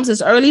 sometimes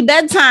it's early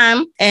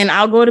bedtime and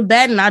I'll go to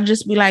bed and I'll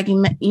just be like,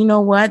 you know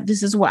what?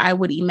 This is what I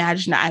would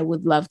imagine I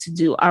would love to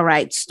do. All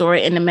right, store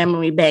it in the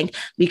memory bank,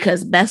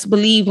 because best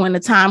believe when the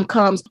time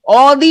comes,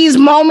 all these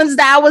moments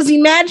that I was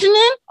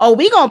imagining,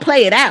 we gonna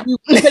play it out.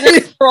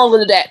 Roll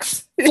the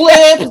decks.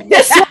 Flip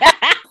this one.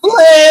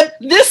 Flip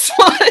this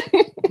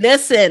one.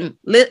 Listen,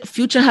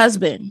 future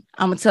husband,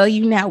 I'm gonna tell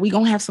you now, we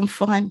gonna have some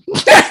fun.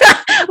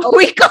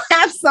 We gonna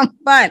have some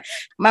fun.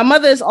 My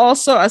mother is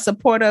also a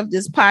supporter of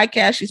this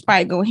podcast. She's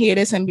probably gonna hear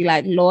this and be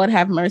like, Lord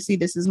have mercy,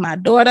 this is my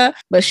daughter.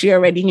 But she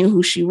already knew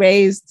who she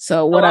raised.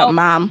 So what up,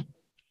 Mom?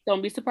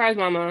 Don't be surprised,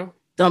 Mama.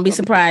 Don't be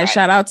surprised.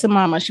 Shout out to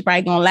Mama. She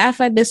probably gonna laugh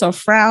at this or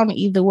frown.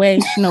 Either way,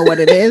 she know what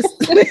it is.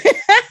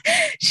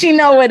 She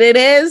know what it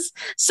is.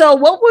 So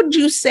what would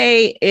you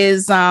say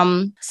is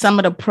some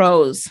of the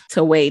pros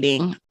to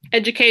waiting?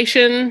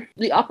 Education.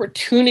 The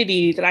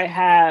opportunity that I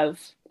have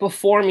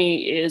before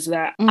me is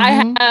that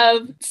I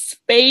have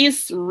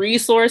space,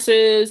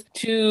 resources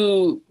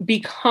to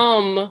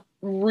become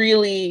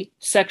really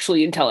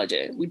sexually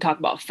intelligent. We talk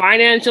about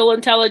financial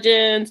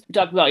intelligence. We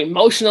talk about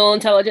emotional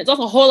intelligence. There's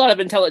a whole lot of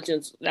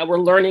intelligence that we're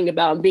learning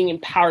about and being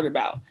empowered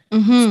about.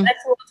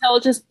 Sexual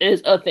intelligence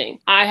is a thing.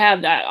 I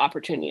have that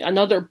opportunity.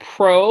 Another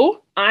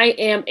pro, I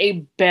am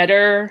a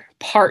better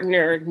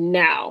partner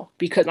now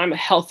because I'm a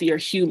healthier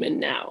human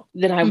now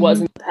than I was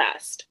in the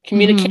past.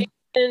 Communication,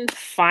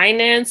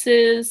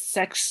 finances,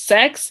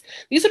 sex,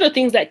 these are the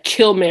things that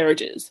kill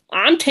marriages.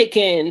 I'm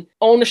taking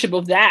ownership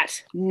of that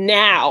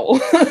now.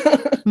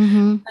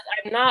 I'm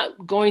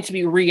not going to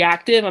be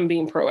reactive. I'm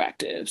being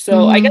proactive.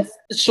 So I guess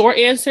the short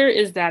answer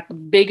is that the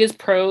biggest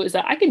pro is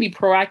that I can be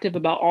proactive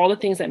about all the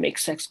things that make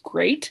sex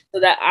great so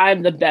that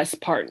I'm the best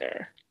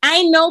partner.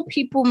 I know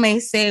people may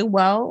say,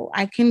 well,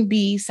 I can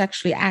be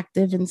sexually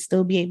active and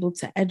still be able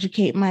to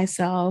educate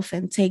myself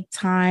and take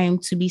time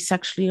to be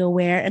sexually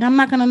aware. And I'm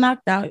not going to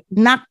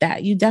knock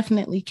that. You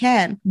definitely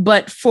can.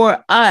 But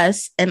for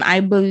us, and I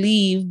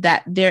believe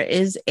that there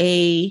is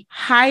a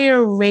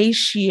higher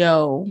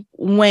ratio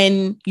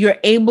when you're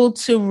able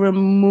to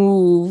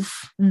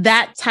remove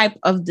that type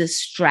of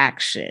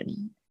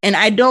distraction. And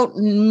I don't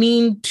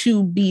mean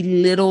to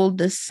belittle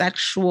the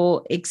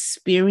sexual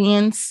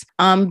experience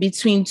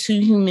between two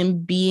human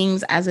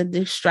beings as a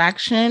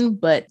distraction,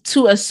 but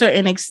to a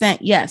certain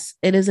extent, yes,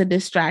 it is a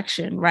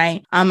distraction,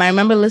 right? I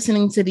remember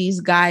listening to these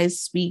guys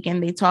speak,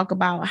 and they talk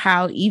about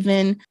how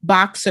even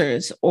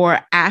boxers or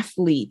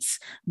athletes,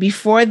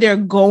 before they're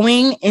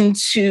going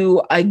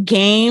into a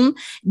game,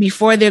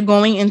 before they're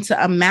going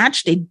into a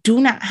match, they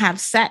do not have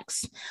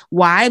sex.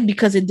 Why?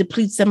 Because it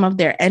depletes them of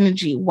their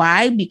energy.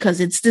 Why? Because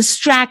it's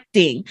distracting.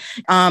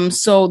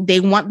 So they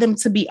want them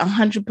to be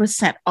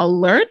 100%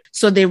 alert.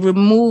 So they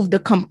remove the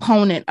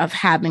component of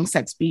having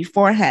sex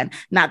beforehand.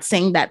 Not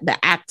saying that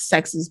the act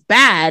sex is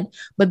bad,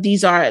 but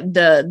these are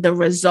the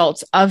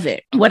results of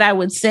it. What I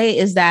would say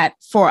is that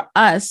for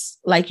us,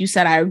 like you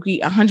said, I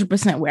agree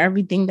 100% with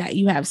everything that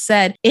you have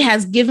said. It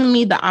has given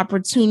me the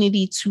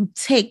opportunity to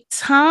take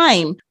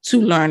time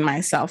to learn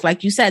myself.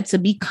 Like you said, to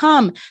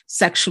become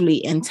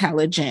sexually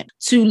intelligent,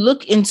 to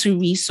look into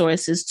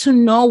resources, to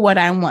know what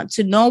I want,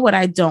 to know what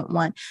I don't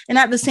want. And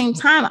at the same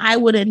time, I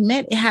would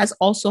admit it has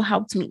also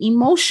helped me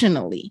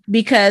emotionally,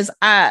 because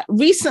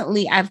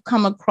recently I've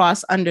come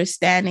across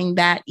understanding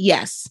that,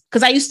 yes,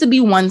 because I used to be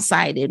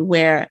one-sided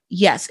where,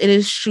 yes, it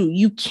is true.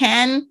 You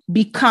can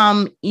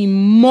become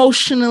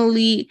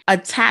emotionally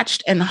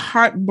attached and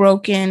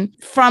heartbroken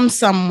from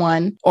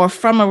someone or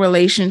from a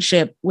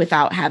relationship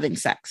without having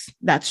sex.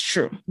 That's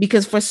true.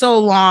 Because for so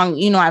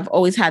long, I've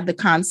always had the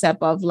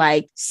concept of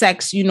like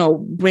sex,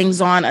 brings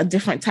on a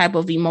different type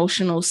of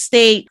emotional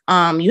state.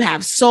 You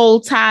have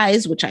soul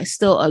ties, which I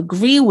still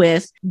agree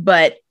with,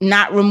 but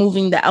not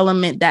removing the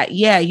element that,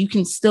 yeah, you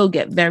can still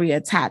get very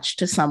attached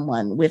to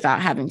someone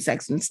without having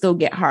sex and still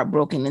get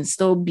heartbroken and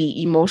still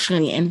be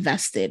emotionally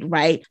invested,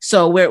 right?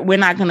 So we're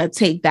not going to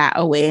take that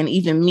away. And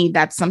even me,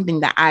 that's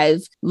something that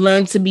I've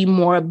learned to be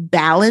more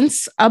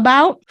balanced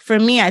about. For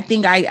me, I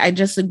think I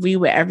just agree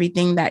with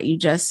everything that you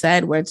just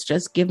said, where it's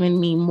just giving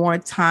me more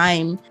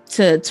time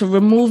to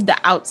remove the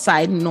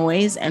outside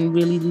noise and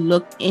really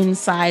look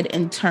inside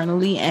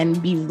internally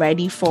and be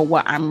ready for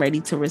what I'm ready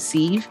to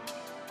receive.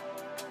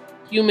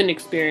 Human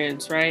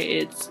experience, right?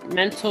 It's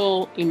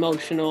mental,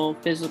 emotional,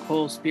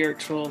 physical,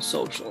 spiritual,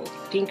 social.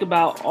 Think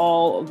about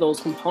all of those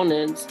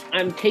components.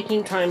 I'm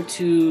taking time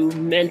to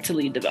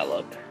mentally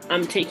develop.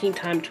 I'm taking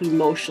time to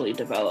emotionally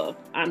develop.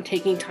 I'm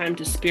taking time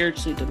to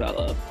spiritually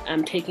develop.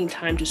 I'm taking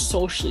time to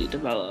socially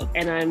develop.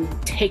 And I'm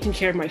taking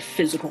care of my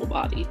physical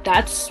body.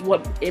 That's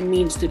what it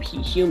means to be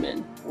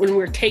human. When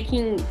we're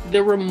taking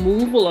the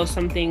removal of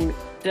something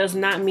does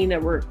not mean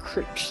that we're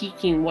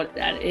critiquing what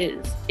that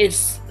is.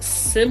 It's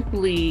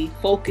simply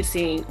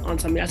focusing on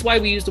something. That's why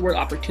we use the word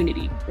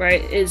opportunity,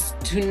 right? Is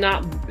to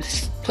not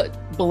put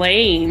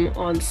blame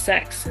on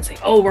sex and say,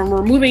 oh, we're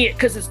removing it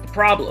because it's the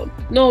problem.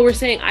 No, we're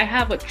saying I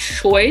have a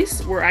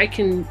choice where I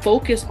can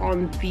focus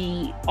on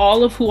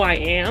all of who I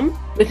am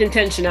with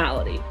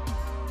intentionality.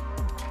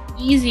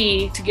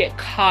 Easy to get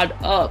caught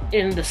up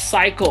in the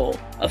cycle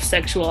of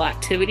sexual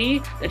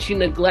activity that you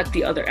neglect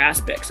the other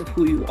aspects of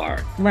who you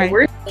are. Right. What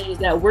we're saying is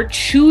that we're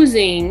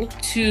choosing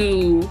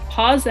to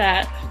pause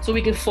that so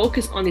we can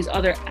focus on these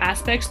other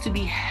aspects to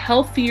be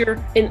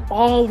healthier in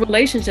all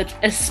relationships,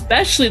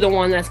 especially the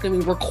one that's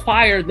going to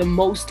require the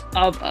most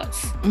of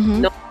us.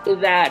 Mm-hmm.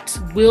 That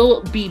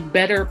will be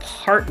better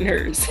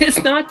partners.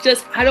 It's not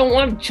just, I don't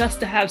want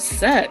just to have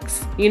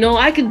sex.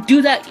 I can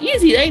do that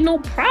easy. Ain't no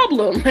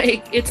problem.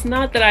 Like, it's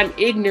not that I'm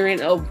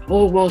ignorant of,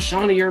 oh, well,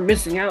 Shauna, you're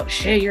missing out.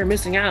 Shay, you're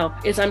missing out.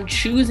 It's I'm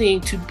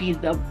choosing to be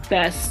the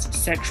best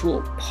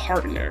sexual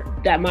partner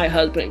that my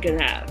husband can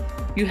have.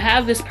 You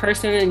have this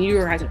person and you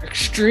guys are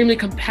extremely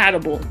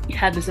compatible. You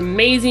have this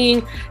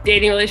amazing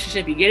dating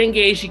relationship. You get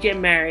engaged, you get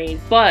married,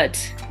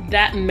 but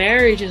that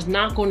marriage is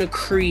not going to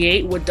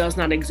create what does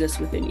not exist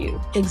within you.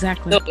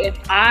 Exactly. So if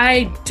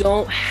I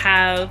don't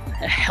have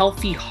a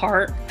healthy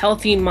heart,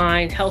 healthy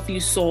mind, healthy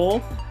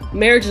soul,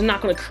 marriage is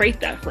not going to create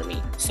that for me.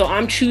 So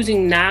I'm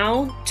choosing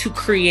now to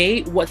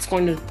create what's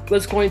going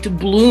to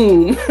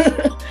bloom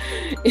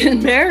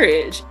in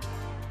marriage.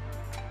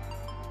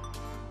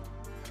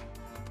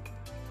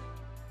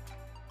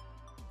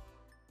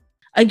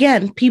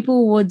 Again,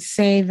 people would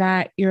say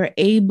that you're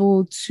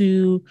able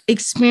to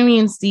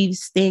experience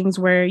these things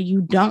where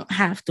you don't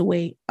have to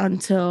wait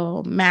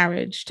until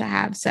marriage to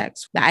have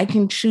sex. That I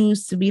can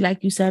choose to be,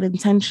 like you said,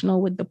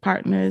 intentional with the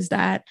partners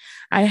that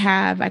I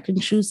have. I can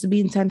choose to be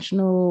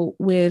intentional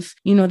with,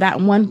 that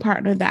one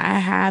partner that I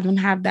have and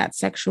have that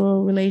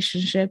sexual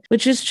relationship,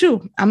 which is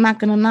true. I'm not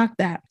going to knock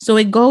that. So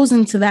it goes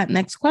into that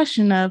next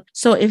question of,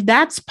 so if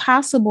that's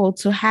possible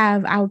to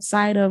have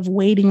outside of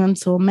waiting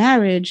until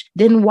marriage,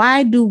 then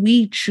why do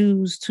we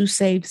choose to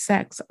save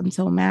sex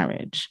until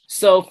marriage?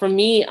 So for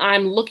me,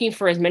 I'm looking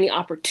for as many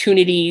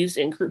opportunities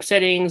in group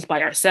settings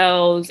by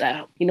ourselves, in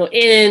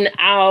and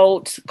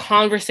out,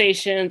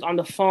 conversations on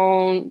the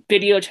phone,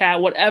 video chat,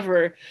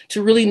 whatever,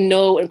 to really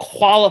know and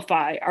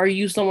qualify, are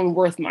you someone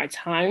worth my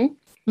time?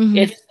 Mm-hmm.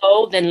 If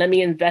so, then let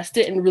me invest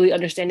it and really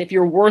understand if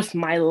you're worth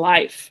my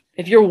life,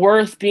 if you're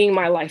worth being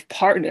my life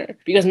partner,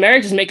 because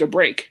marriage is make or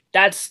break.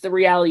 That's the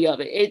reality of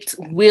it. It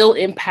will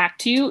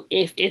impact you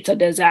if it's a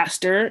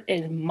disaster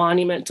in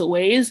monumental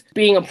ways.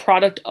 Being a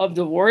product of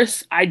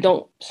divorce, I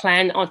don't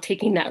plan on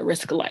taking that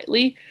risk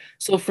lightly.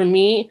 So for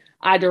me,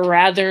 I'd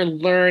rather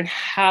learn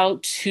how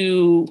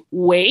to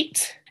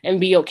wait and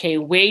be okay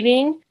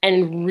waiting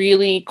and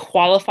really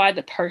qualify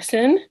the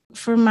person.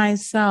 For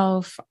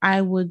myself,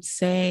 I would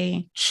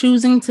say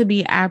choosing to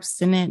be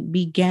abstinent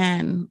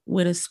began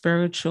with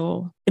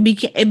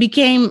it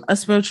became a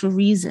spiritual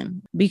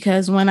reason,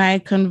 because when I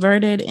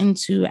converted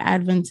into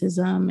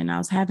Adventism and I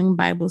was having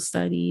Bible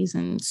studies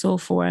and so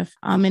forth,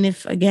 and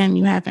if, again,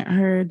 you haven't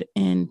heard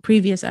in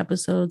previous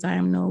episodes, I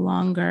am no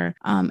longer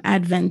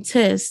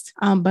Adventist,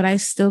 but I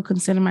still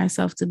consider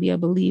myself to be a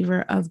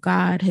believer of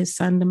God, his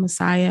son, the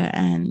Messiah,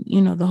 and,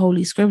 the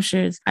Holy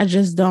Scriptures. I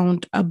just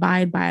don't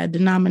abide by a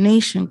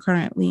denomination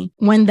currently.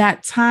 When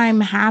that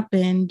time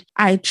happened,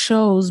 I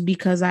chose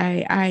because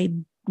I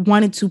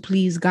wanted to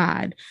please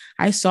God.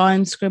 I saw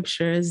in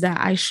scriptures that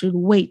I should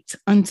wait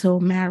until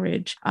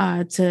marriage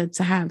to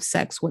have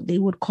sex, what they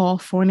would call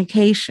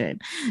fornication.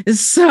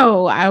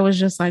 So I was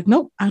just like,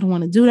 nope, I don't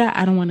want to do that.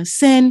 I don't want to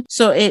sin.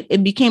 So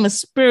it became a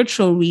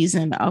spiritual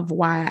reason of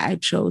why I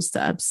chose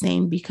to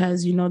abstain,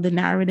 because, the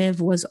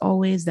narrative was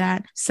always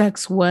that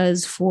sex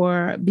was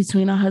for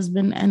between a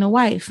husband and a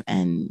wife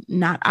and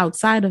not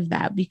outside of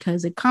that,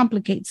 because it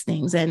complicates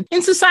things. And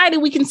in society,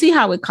 we can see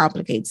how it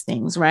complicates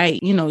things,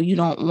 right? You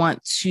don't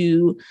want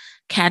to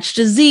catch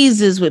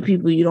diseases with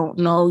people you don't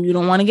know. You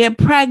don't want to get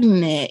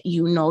pregnant.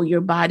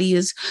 Your body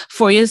is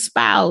for your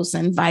spouse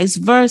and vice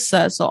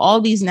versa. So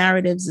all these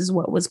narratives is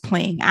what was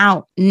playing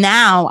out.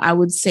 Now, I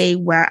would say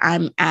where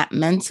I'm at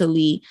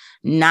mentally,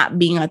 not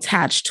being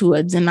attached to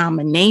a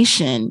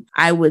denomination,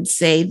 I would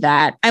say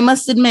that I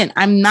must admit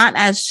I'm not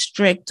as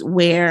strict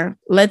where,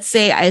 let's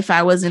say if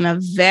I was in a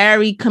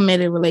very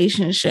committed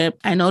relationship,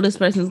 I know this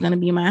person's going to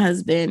be my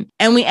husband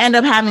and we end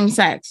up having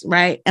sex,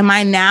 right? Am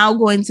I now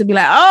going to be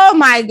like, oh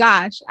my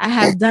gosh, I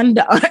have done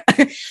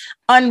the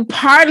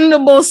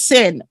unpardonable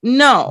sin?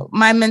 No,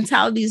 my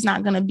mentality is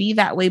not going to be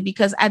that way,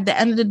 because at the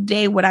end of the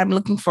day, what I'm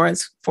looking for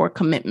is for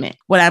commitment.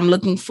 What I'm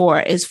looking for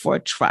is for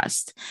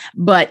trust.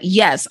 But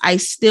yes, I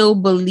still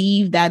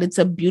believe that it's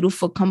a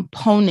beautiful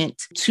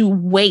component to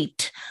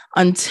wait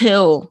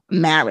until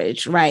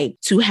marriage, right?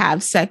 To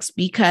have sex,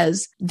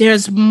 because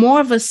there's more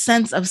of a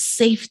sense of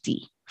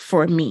safety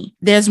for me.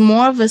 There's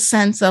more of a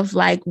sense of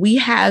like we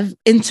have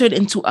entered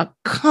into a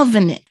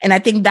covenant. And I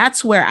think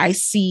that's where I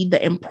see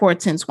the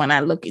importance when I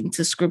look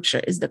into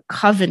scripture is the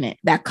covenant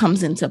that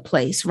comes into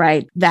place,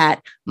 right?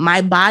 That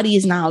my body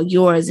is now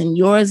yours and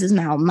yours is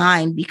now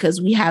mine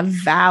because we have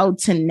vowed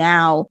to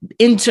now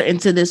enter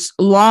into this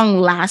long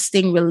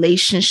lasting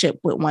relationship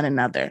with one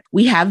another.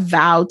 We have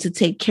vowed to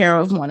take care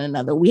of one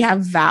another. We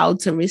have vowed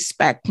to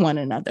respect one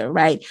another,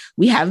 right?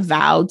 We have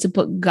vowed to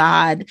put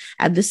God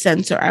at the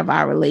center of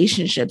our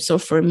relationship. So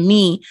for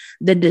me,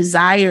 the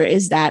desire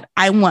is that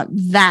I want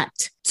that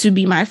to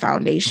be my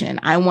foundation.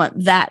 I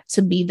want that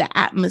to be the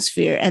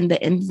atmosphere and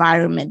the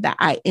environment that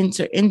I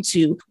enter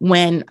into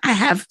when I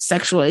have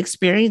sexual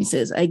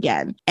experiences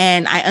again.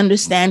 And I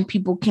understand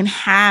people can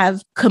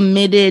have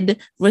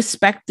committed,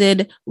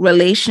 respected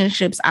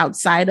relationships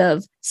outside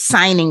of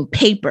signing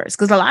papers.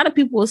 Because a lot of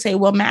people will say,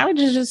 well, marriage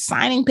is just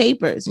signing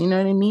papers. You know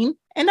what I mean?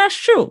 And that's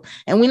true.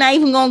 And we're not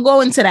even going to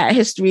go into that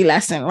history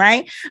lesson,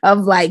 right? Of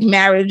like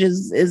marriage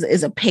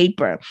is a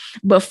paper.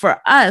 But for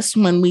us,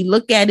 when we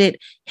look at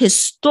it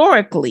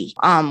historically,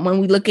 when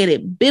we look at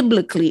it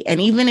biblically,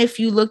 and even if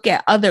you look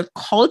at other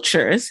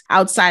cultures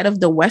outside of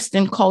the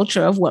Western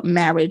culture of what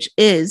marriage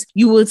is,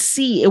 you will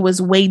see it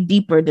was way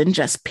deeper than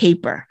just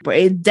paper. But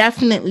it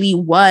definitely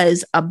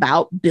was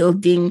about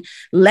building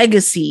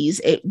legacies.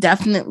 It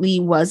definitely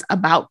was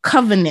about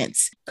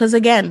covenants. Because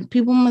again,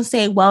 people must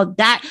say, well,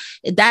 that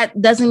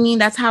doesn't mean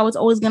that's how it's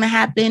always going to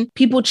happen.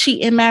 People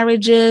cheat in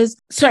marriages.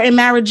 Certain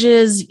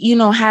marriages,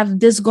 have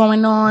this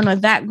going on or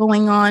that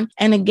going on.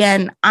 And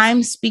again,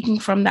 I'm speaking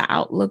from the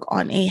outlook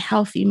on a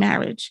healthy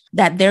marriage,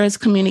 that there is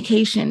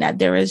communication, that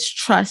there is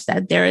trust,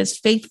 that there is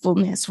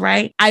faithfulness,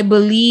 right? I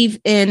believe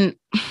in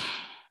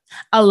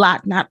a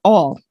lot, not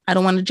all. I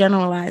don't want to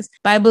generalize,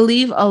 but I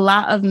believe a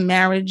lot of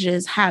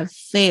marriages have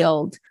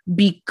failed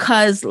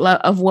because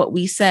of what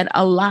we said.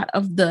 A lot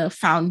of the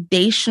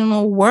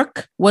foundational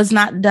work was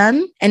not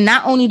done. And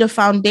not only the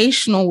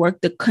foundational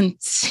work, the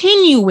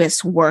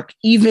continuous work,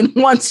 even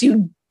once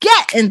you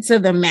get into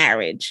the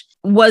marriage,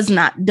 was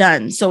not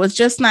done. So it's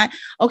just not,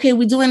 okay,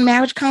 we're doing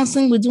marriage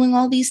counseling, we're doing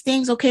all these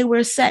things. Okay,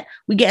 we're set.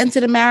 We get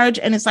into the marriage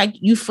and it's like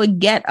you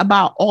forget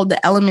about all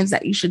the elements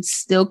that you should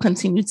still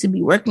continue to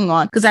be working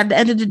on. Because at the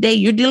end of the day,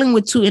 you're dealing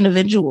with two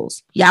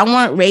individuals. Y'all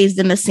weren't raised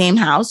in the same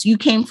house. You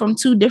came from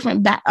two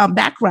different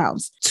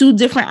backgrounds, two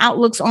different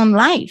outlooks on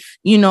life.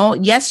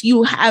 Yes,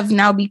 you have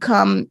now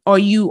become, or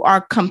you are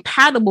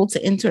compatible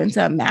to enter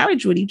into a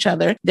marriage with each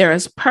other. There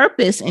is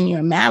purpose in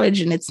your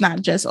marriage. And it's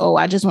not just, oh,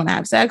 I just want to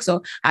have sex,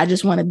 or I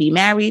just want to be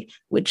married,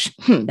 which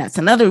that's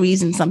another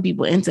reason some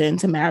people enter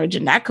into marriage,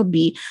 and that could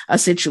be a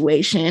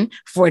situation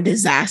for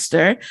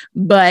disaster.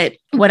 But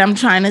what I'm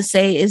trying to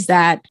say is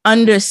that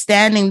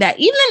understanding that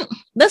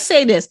let's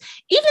say this,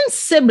 even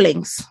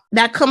siblings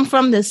that come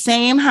from the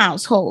same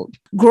household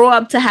grow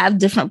up to have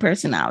different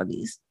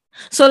personalities.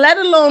 So let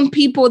alone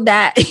people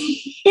that,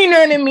 you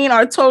know what I mean,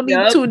 are totally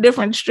two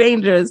different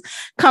strangers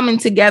coming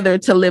together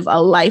to live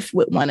a life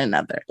with one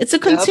another. It's a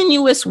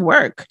continuous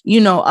work,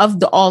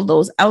 of all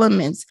those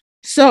elements.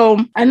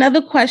 So another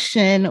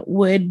question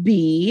would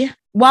be,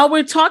 while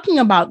we're talking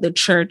about the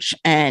church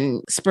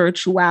and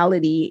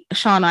spirituality,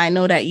 Shauna, I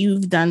know that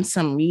you've done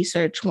some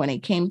research when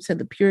it came to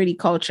the purity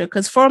culture,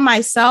 because for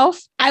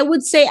myself, I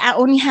would say I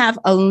only have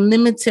a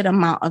limited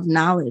amount of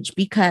knowledge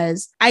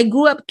because I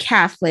grew up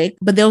Catholic,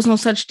 but there was no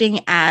such thing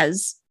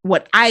as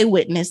what I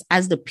witnessed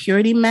as the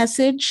purity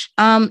message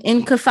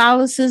in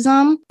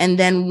Catholicism. And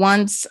then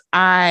once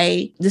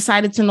I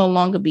decided to no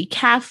longer be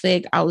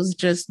Catholic, I was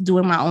just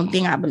doing my own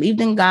thing. I believed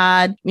in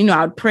God.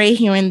 I would pray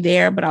here and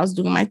there, but I was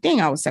doing my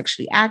thing. I was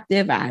sexually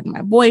active. I had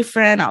my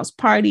boyfriend. I was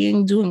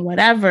partying, doing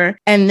whatever.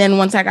 And then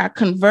once I got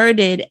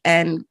converted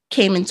and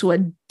came into a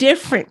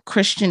different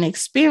Christian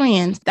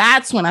experience,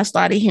 that's when I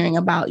started hearing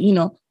about,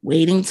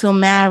 waiting till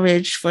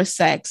marriage for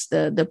sex,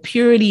 the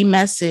purity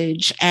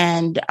message,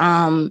 and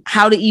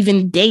how to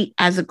even date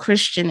as a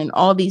Christian and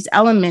all these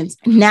elements.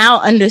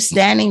 Now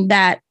understanding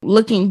that,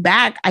 looking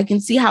back, I can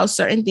see how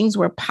certain things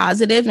were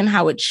positive and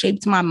how it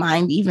shaped my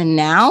mind even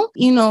now,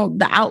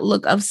 the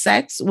outlook of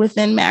sex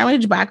within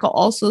marriage. But I could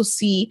also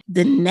see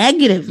the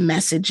negative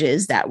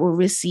messages that were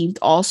received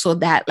also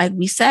that, like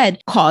we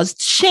said,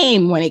 caused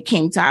shame when it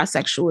came to our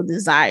sexual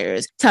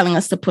desires, telling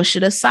us to push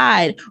it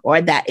aside, or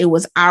that it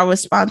was our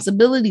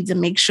responsibility to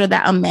make sure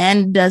that a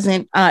man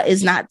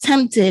is not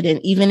tempted. And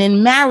even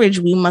in marriage,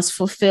 we must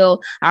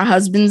fulfill our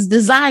husband's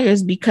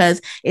desires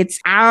because it's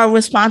our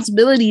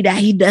responsibility that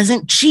he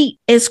doesn't cheat.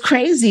 It's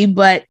crazy.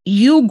 But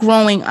you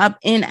growing up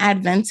in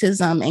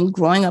Adventism and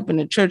growing up in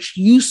the church,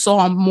 you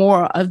saw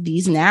more of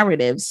these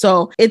narratives.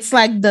 So it's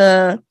like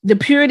the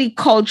purity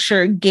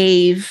culture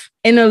gave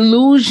an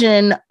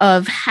illusion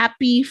of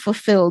happy,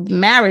 fulfilled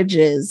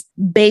marriages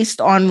based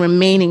on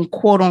remaining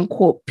quote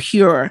unquote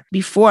pure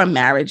before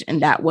marriage.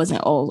 And that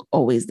wasn't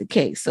always the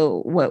case.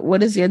 So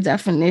what is your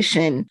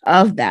definition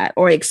of that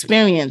or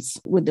experience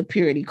with the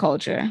purity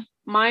culture?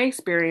 My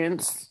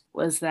experience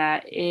was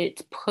that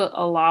it put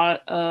a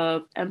lot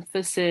of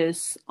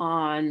emphasis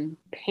on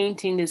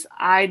painting this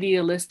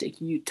idealistic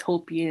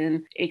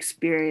utopian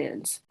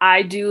experience.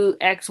 I do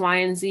X, Y,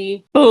 and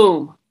Z,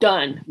 boom,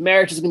 done.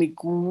 Marriage is going to be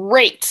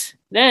great.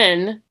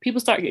 Then people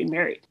start getting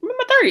married. I'm in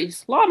my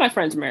 30s. A lot of my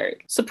friends married.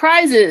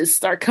 Surprises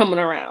start coming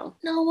around.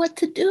 Know what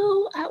to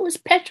do? I was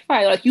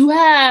petrified. Like, you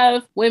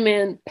have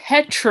women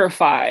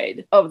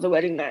petrified of the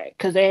wedding night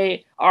because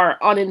they are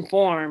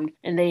uninformed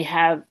and they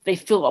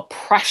feel a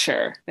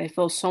pressure. They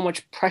feel so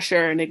much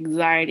pressure and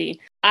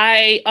anxiety.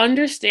 I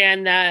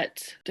understand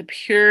that the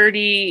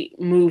purity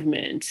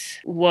movement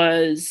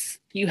was,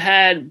 you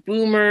had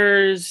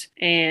boomers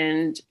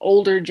and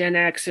older Gen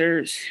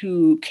Xers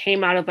who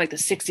came out of like the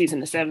 60s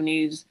and the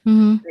 70s.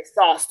 Mm-hmm. They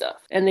saw stuff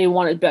and they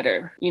wanted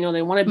better. You know,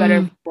 they wanted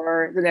better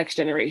for the next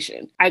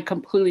generation. I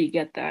completely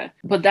get that.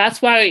 But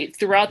that's why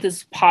throughout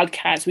this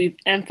podcast, we've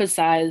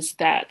emphasized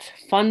that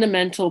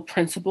fundamental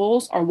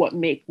principles are what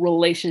make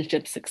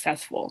relationships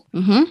successful.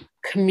 Mm-hmm.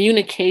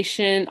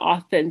 Communication,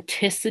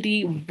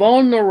 authenticity,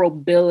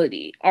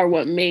 vulnerability are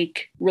what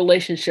make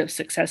relationships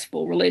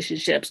successful,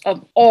 relationships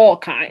of all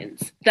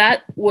kinds.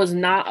 That was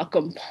not a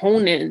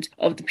component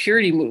of the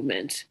purity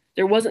movement.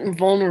 There wasn't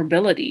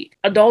vulnerability.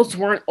 Adults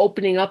weren't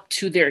opening up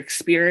to their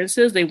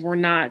experiences. They were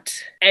not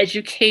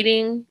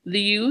educating the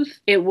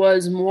youth. It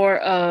was more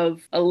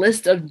of a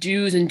list of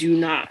do's and do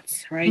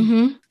nots, right?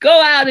 Mm-hmm.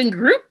 Go out and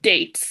group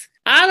dates.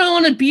 I don't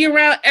want to be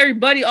around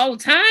everybody all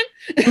the time.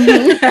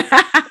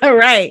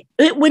 Right.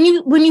 When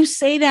you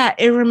say that,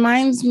 it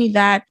reminds me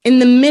that in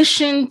the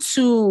mission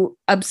to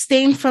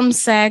abstain from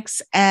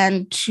sex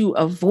and to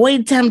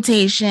avoid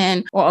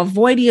temptation or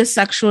avoid your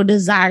sexual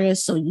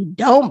desires so you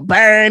don't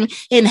burn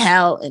in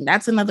hell, and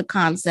that's another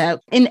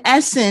concept, in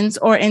essence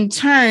or in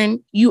turn,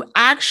 you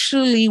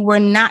actually were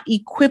not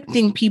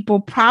equipping people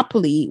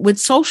properly with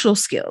social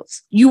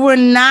skills. You were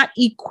not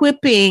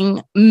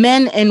equipping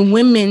men and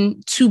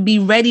women to be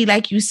ready,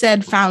 like you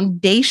said,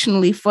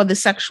 foundationally for the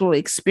sexual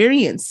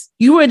experience.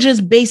 You were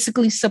just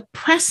basically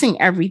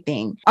suppressing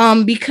everything.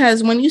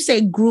 Because when you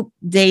say group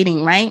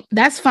dating, right?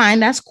 That's fine.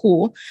 That's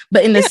cool.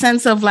 But in the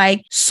sense of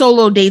like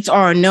solo dates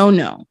are a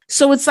no-no.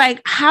 So it's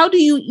like, how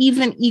do you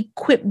even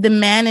equip the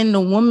man and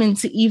the woman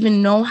to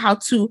even know how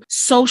to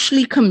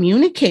socially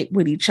communicate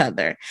with each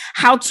other,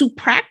 how to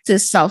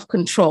practice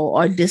self-control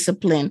or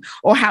discipline,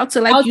 or how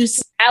to, like, you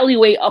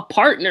evaluate a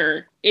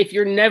partner if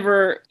you're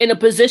never in a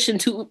position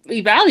to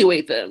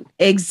evaluate them?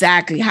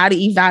 Exactly. How to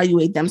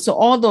evaluate them. So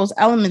all those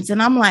elements.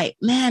 And I'm like,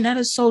 man, that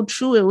is so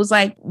true. It was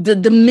like the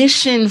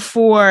mission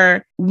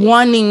for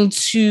wanting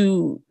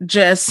to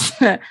just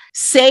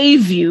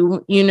save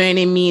you, you know what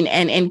I mean?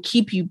 And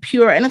keep you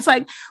pure. And it's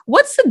like,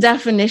 what's the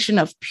definition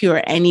of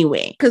pure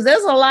anyway? Because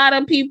there's a lot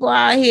of people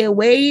out here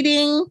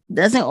waiting.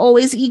 Doesn't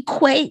always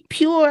equate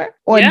pure,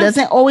 or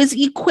doesn't always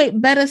equate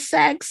better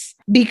sex.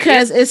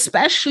 Because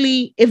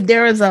especially if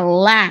there is a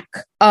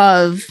lack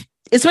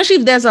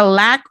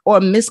or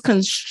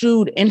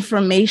misconstrued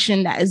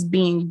information that is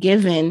being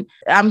given.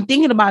 I'm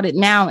thinking about it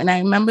now. And I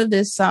remember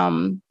this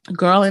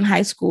girl in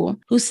high school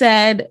who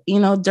said,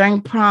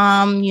 during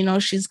prom,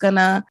 she's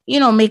gonna,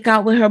 make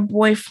out with her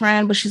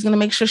boyfriend, but she's gonna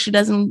make sure she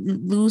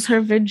doesn't lose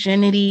her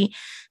virginity.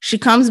 She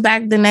comes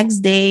back the next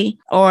day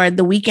or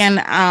the weekend,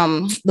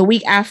 the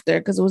week after,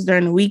 because it was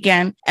during the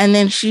weekend. And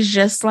then she's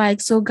just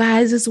like, so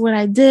guys, this is what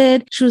I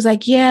did. She was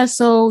like, yeah,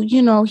 so,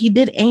 he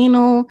did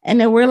anal.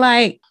 And then we're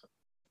like,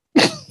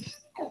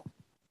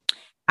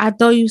 I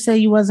thought you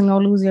said you wasn't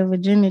going to lose your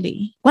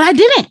virginity. Well, I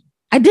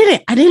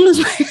didn't lose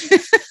my...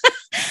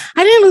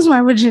 I didn't lose my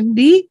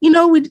virginity.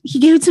 He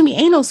gave it to me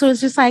anal. So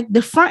it's just like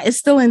the front is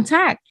still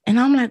intact. And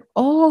I'm like,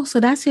 oh, so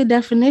that's your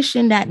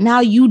definition, that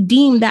now you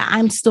deem that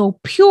I'm still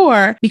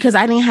pure because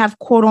I didn't have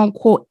quote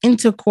unquote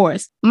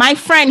intercourse. My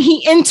friend,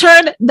 he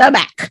entered the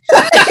back.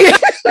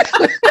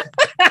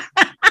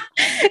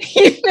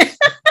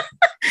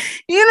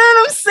 You know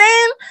what I'm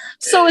saying?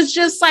 So it's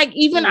just like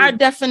even our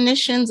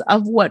definitions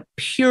of what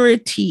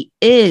purity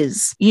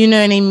is, you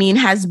know what I mean,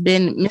 has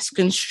been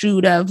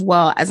misconstrued of,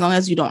 well, as long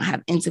as you don't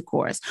have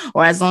intercourse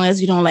or as long as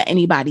you don't let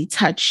anybody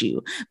touch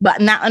you,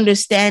 but not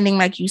understanding,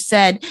 like you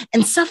said,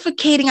 and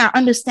suffocating our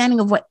understanding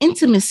of what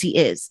intimacy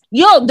is.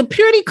 Yo, the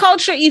purity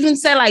culture even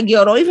said like,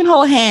 yo, don't even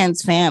hold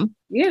hands, fam.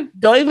 Yeah.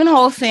 Don't even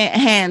hold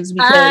hands.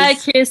 Because I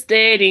Kiss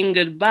Dating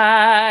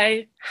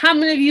Goodbye. How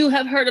many of you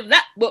have heard of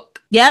that book?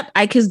 Yep,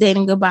 I Kiss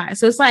Dating Goodbye.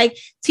 So it's like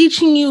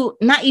teaching you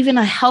not even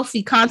a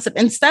healthy concept.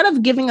 Instead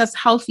of giving us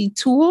healthy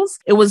tools,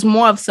 it was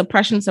more of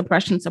suppression,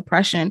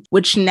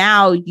 which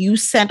now you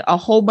sent a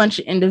whole bunch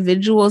of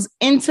individuals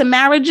into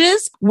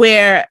marriages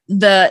where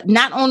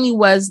not only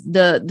was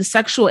the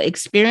sexual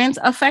experience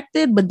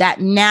affected, but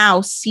that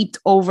now seeped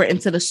over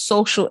into the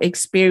social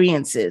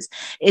experiences.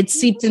 It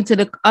seeped into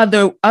the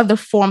other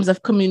forms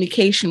of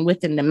communication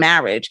within the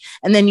marriage.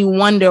 And then you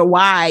wonder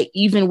why,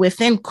 even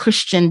within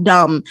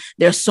Christendom,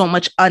 there's so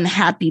much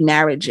unhappy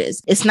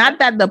marriages. It's not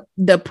that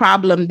the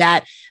problem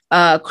that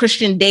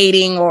Christian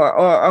dating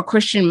or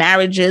Christian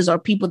marriages or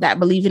people that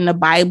believe in the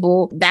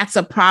Bible, that's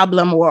a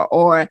problem,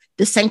 or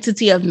the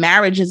sanctity of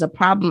marriage is a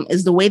problem,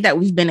 is the way that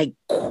we've been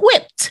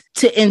equipped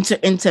to enter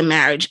into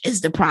marriage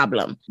is the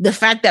problem. The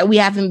fact that we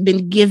haven't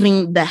been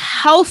given the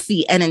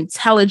healthy and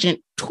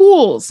intelligent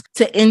tools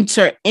to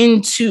enter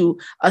into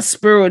a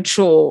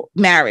spiritual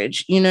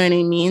marriage. You know what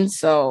I mean?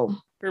 So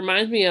it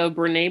reminds me of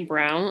Brene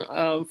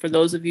Brown. For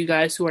those of you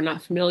guys who are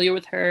not familiar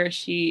with her,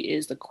 she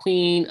is the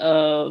queen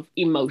of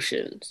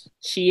emotions.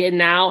 She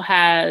now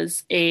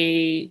has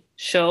a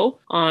show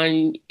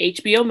on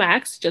HBO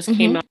Max, just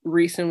came out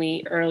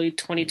recently, early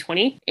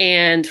 2020,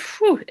 and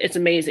it's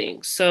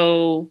amazing.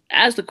 So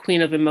as the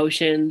queen of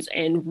emotions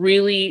and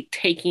really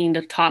taking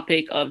the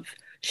topic of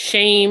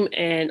shame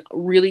and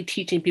really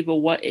teaching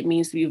people what it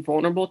means to be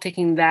vulnerable,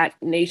 taking that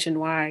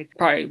nationwide,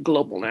 probably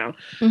global now,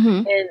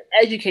 and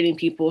educating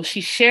people.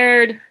 She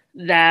shared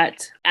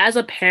that as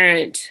a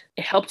parent,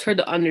 it helped her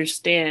to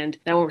understand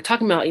that when we're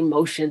talking about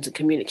emotions and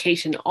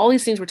communication, all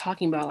these things we're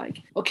talking about,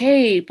 like,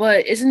 okay,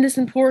 but isn't this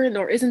important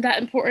or isn't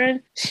that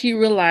important? She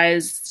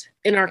realized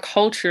in our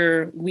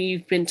culture,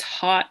 we've been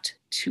taught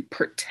to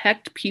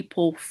protect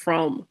people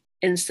from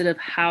instead of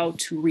how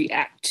to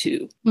react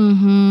to.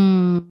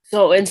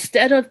 So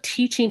instead of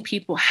teaching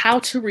people how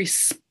to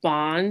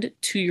respond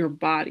to your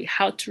body,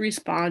 how to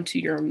respond to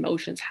your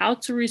emotions, how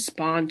to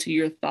respond to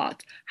your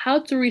thoughts, how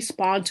to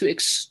respond to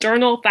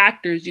external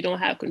factors you don't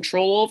have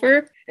control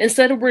over,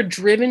 instead we're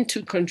driven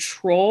to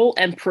control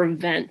and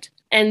prevent.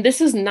 And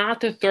this is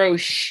not to throw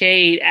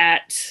shade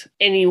at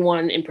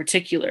anyone in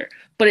particular,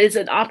 but it's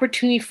an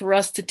opportunity for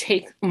us to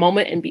take a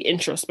moment and be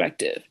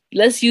introspective.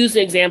 Let's use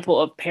the example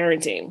of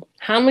parenting.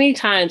 How many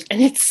times,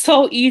 and it's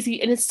so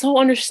easy and it's so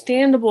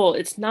understandable.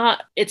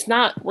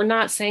 We're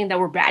not saying that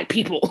we're bad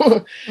people,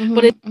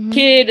 but a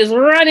kid is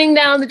running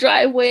down the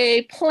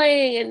driveway,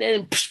 playing, and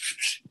then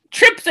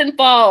trips and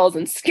falls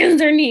and skins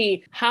their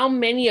knee. How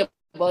many of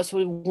us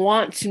would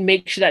want to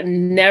make sure that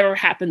never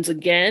happens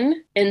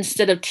again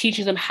instead of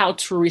teaching them how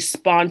to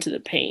respond to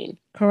the pain?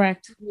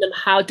 Correct. Teaching them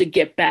how to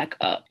get back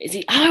up.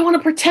 I want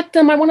to protect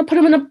them. I want to put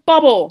them in a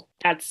bubble.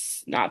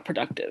 That's not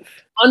productive.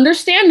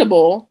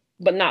 Understandable,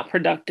 but not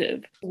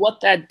productive.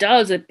 What that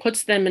does, it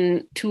puts them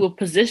into a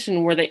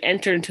position where they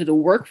enter into the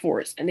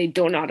workforce and they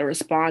don't know how to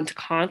respond to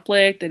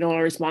conflict. They don't know how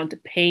to respond to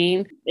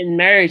pain in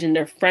marriage and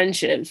their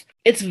friendships.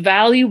 It's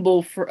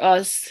valuable for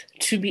us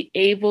to be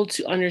able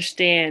to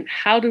understand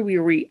how do we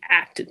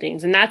react to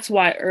things. And that's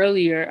why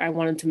earlier I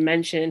wanted to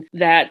mention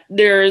that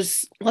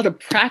there's a lot of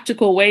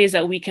practical ways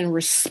that we can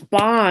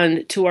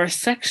respond to our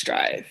sex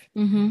drive,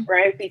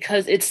 right?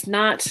 Because it's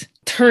not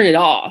turn it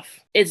off.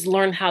 It's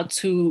learn how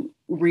to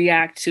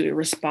react to it,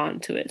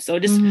 respond to it. So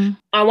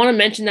I want to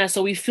mention that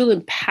so we feel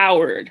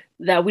empowered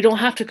that we don't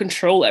have to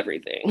control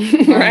everything,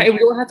 right? We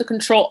don't have to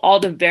control all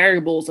the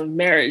variables of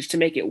marriage to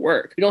make it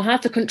work. We don't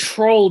have to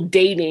control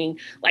dating,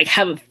 like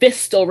have a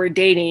fist over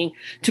dating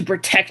to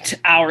protect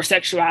our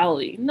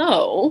sexuality.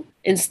 No.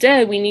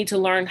 Instead, we need to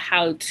learn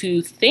how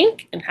to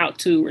think and how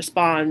to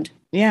respond.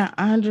 Yeah,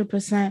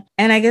 100%.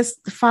 And I guess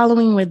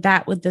following with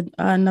that, with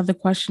another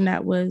question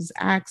that was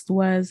asked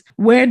was,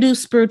 where do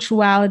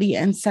spirituality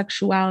and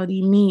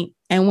sexuality meet?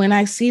 And when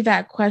I see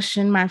that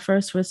question, my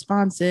first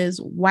response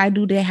is, why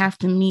do they have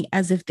to meet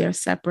as if they're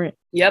separate?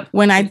 Yep.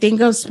 When I think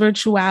of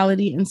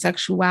spirituality and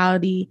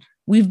sexuality,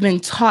 we've been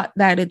taught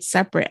that it's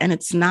separate, and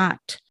it's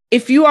not.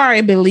 If you are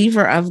a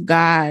believer of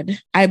God,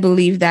 I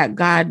believe that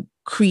God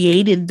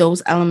created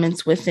those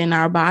elements within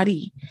our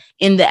body.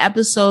 In the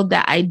episode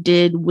that I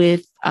did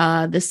with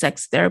the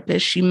sex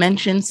therapist, she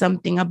mentioned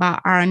something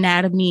about our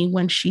anatomy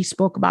when she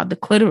spoke about the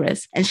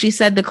clitoris. And she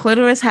said the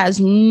clitoris has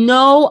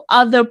no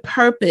other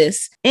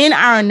purpose in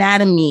our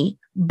anatomy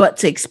but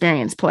to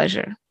experience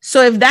pleasure.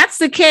 So if that's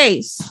the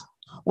case,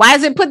 why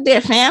is it put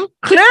there, fam?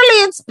 Clearly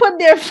it's put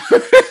there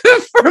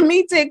for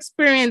me to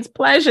experience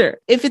pleasure.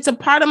 If it's a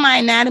part of my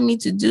anatomy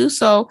to do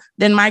so,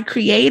 then my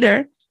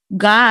creator,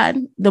 God,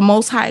 the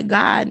Most High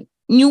God,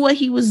 knew what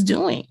he was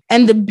doing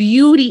and the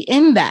beauty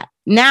in that.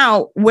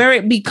 Now, where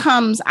it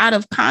becomes out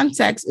of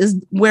context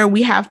is where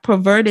we have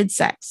perverted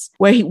sex,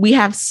 where we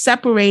have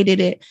separated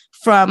it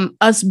from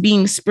us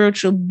being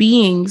spiritual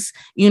beings,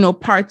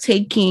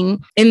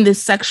 partaking in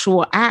this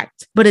sexual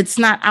act. But it's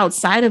not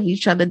outside of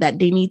each other that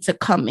they need to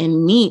come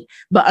and meet,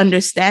 but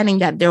understanding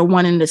that they're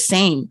one and the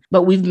same.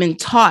 But we've been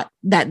taught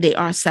that they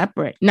are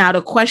separate. Now,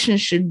 the question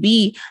should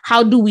be,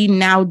 how do we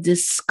now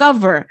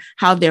discover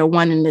how they're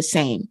one and the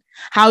same?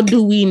 How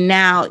do we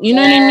now, what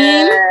I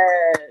mean?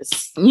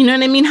 You know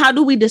what I mean? How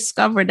do we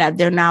discover that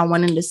they're now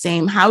one and the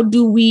same? How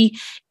do we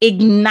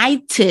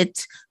ignite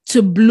it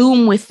to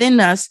bloom within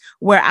us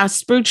where our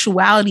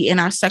spirituality and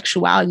our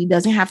sexuality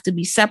doesn't have to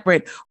be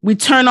separate? We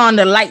turn on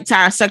the light to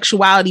our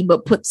sexuality,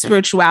 but put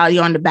spirituality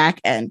on the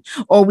back end,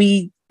 or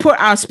we put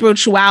our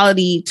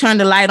spirituality, turn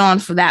the light on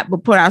for that,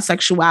 but put our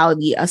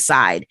sexuality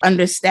aside,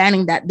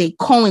 understanding that they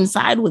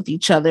coincide with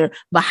each other.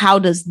 But how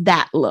does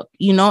that look?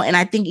 And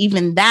I think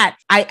even that,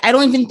 I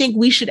don't even think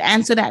we should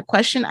answer that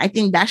question. I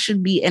think that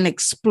should be an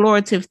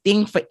explorative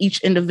thing for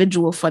each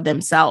individual for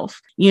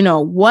themselves.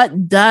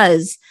 What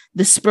does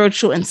the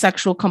spiritual and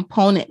sexual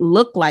component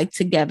look like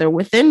together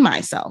within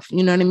myself?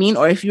 You know what I mean?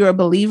 Or if you're a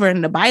believer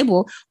in the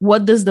Bible,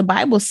 what does the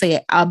Bible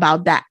say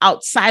about that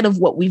outside of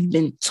what we've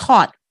been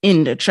taught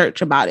in the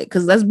church about it?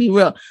 Because let's be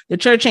real, the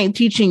church ain't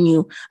teaching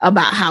you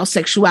about how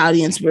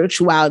sexuality and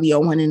spirituality are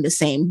one and the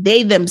same.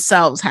 They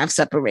themselves have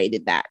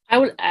separated that. I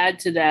would add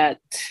to that,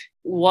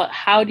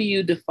 how do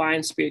you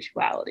define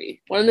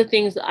spirituality? One of the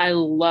things that I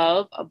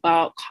love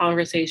about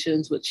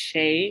conversations with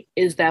Shay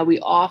is that we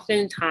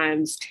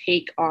oftentimes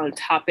take on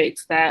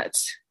topics that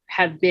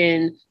have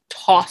been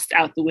tossed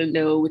out the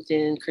window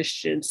within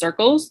Christian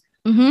circles.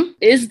 Mm-hmm.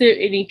 Is there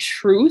any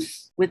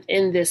truth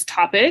within this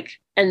topic?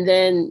 And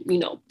then,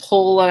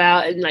 pull it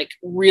out and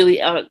really,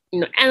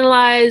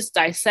 analyze,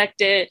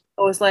 dissect it.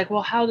 I was like,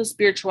 well, how does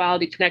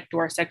spirituality connect to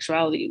our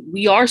sexuality?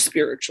 We are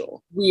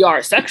spiritual. We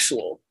are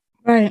sexual.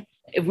 Right.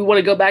 If we want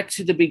to go back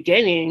to the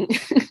beginning,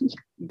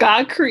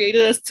 God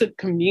created us to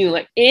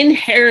commune.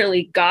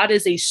 Inherently, God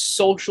is a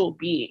social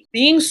being.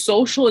 Being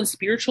social and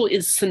spiritual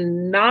is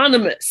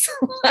synonymous.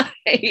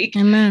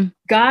 Amen.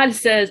 God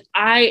says,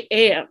 I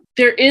am.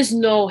 There is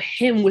no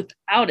him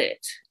without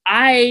it.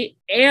 I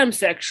am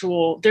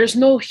sexual. There's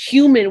no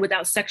human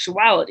without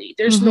sexuality.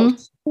 There's no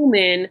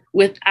human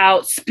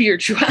without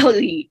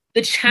spirituality.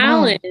 The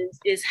challenge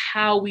is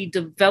how we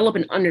develop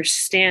and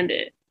understand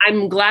it.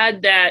 I'm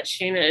glad that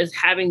Shayna is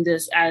having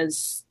this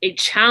as a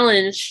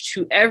challenge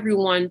to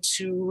everyone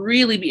to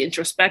really be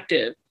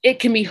introspective. It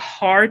can be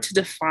hard to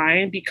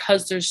define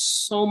because there's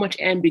so much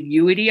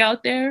ambiguity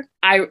out there.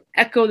 I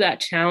echo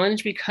that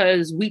challenge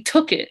because we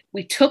took it.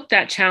 We took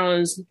that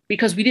challenge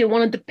because we didn't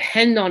want to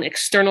depend on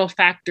external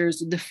factors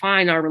to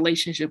define our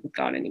relationship with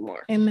God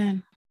anymore.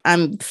 Amen.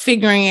 I'm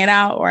figuring it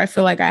out, or I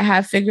feel like I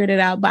have figured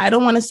it out, but I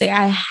don't want to say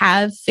I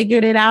have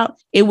figured it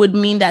out. It would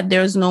mean that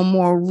there's no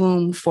more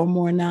room for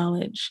more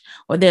knowledge,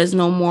 or there's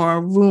no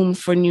more room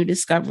for new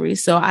discovery.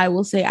 So I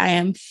will say I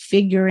am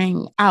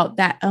figuring out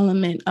that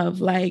element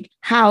of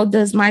how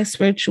does my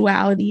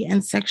spirituality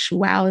and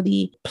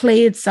sexuality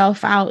play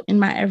itself out in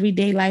my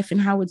everyday life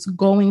and how it's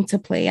going to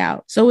play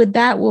out. So with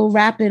that, we'll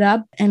wrap it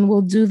up and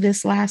we'll do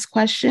this last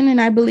question. And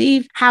I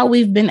believe how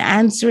we've been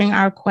answering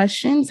our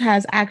questions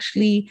has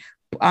actually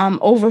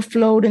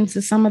overflowed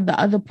into some of the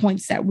other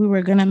points that we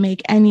were going to make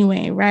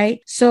anyway,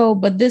 right? So,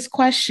 but this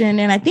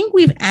question, and I think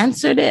we've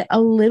answered it a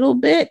little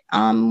bit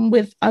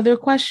with other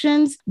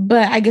questions,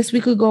 but I guess we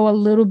could go a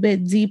little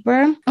bit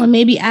deeper or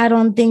maybe add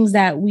on things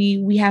that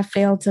we have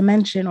failed to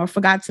mention or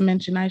forgot to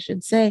mention, I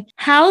should say.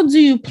 How do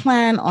you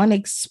plan on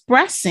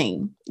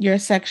expressing your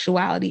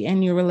sexuality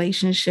and your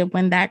relationship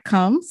when that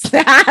comes?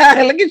 Look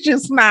at you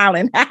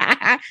smiling.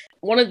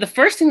 One of the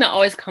first thing that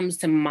always comes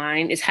to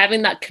mind is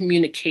having that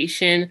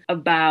communication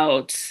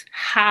about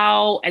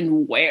how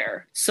and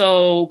where.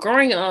 So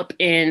growing up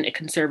in a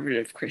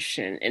conservative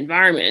Christian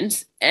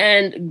environment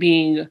and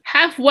being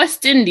half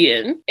West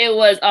Indian, it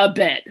was a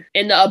bed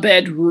in a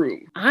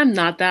bedroom. I'm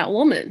not that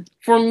woman.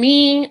 For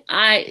me,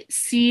 I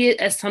see it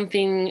as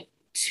something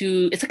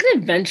it's like an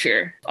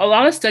adventure. A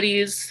lot of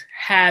studies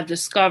have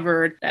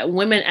discovered that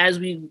women, as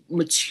we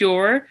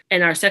mature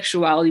and our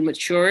sexuality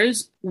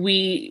matures,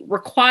 we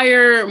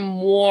require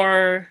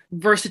more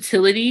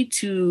versatility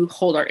to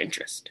hold our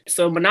interest.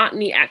 So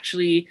monotony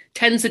actually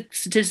tends to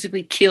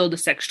statistically kill the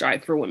sex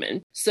drive for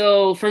women.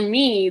 So for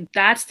me,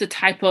 that's the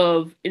type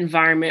of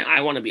environment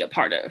I want to be a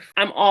part of.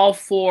 I'm all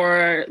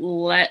for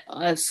let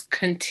us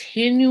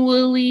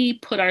continually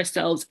put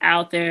ourselves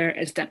out there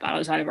and step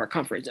outside of our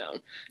comfort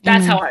zone.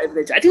 That's how I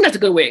envision. I think that's a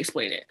good way to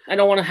explain it. I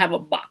don't want to have a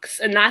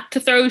box, and not to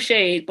throw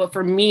shade, but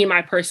for me,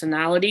 my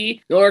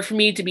personality, in order for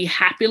me to be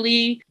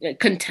happily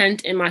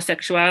content in my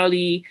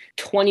sexuality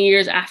 20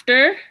 years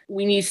after,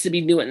 we need to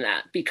be doing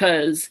that,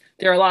 because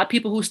there are a lot of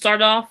people who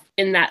start off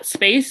in that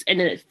space and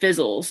then it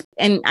fizzles.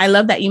 And I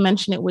love that you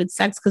mentioned it with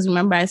sex, because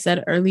remember I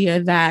said earlier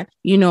that,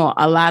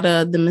 a lot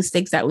of the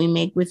mistakes that we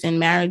make within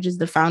marriage is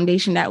the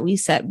foundation that we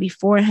set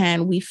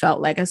beforehand. We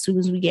felt like as soon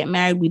as we get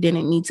married, we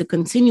didn't need to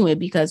continue it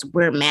because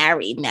we're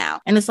married now.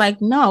 And it's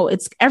like, no,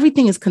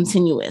 everything is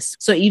continuous.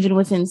 So even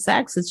within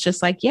sex, it's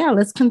just like, yeah,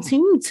 let's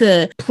continue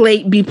to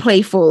be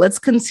playful. Let's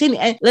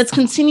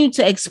continue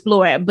to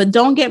explore it. But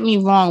don't get me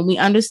wrong. We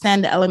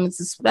understand the elements,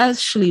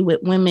 especially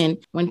with women,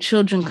 when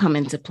children come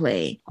into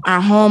play. Our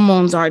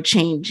hormones are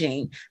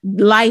changing,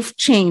 life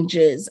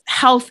changes,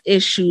 health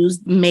issues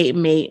may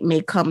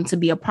come to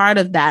be a part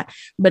of that.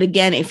 But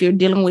again, if you're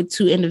dealing with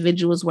two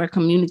individuals where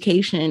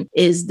communication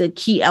is the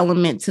key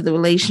element to the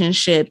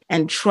relationship,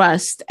 and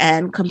trust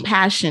and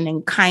compassion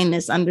and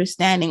kindness,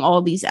 understanding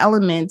all these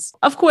elements,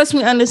 of course,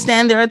 we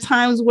understand there are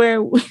times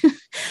where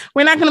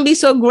we're not going to be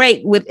so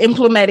great with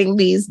implementing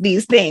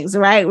these things,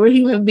 right? We're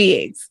human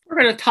beings.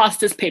 We're going to toss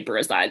this paper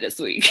aside this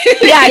week.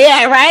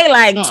 yeah, right.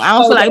 Like I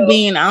don't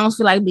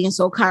feel like being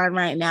so kind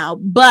right now.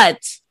 But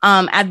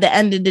at the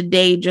end of the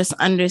day, just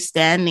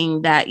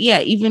understanding that,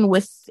 even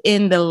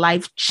within the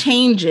life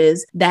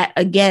changes, that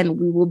again,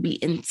 we will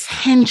be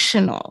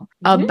intentional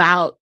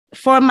about.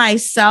 For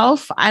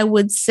myself, I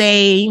would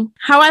say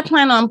how I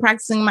plan on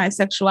practicing my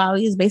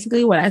sexuality is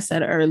basically what I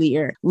said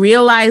earlier,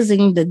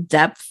 realizing the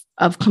depth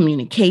of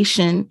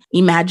communication,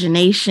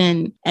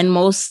 imagination, and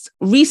most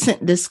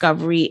recent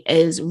discovery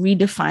is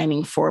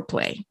redefining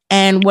foreplay.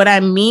 And what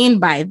I mean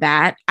by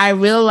that, I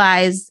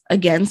realized,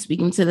 again,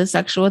 speaking to the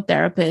sexual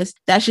therapist,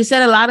 that she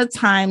said a lot of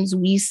times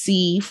we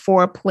see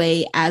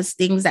foreplay as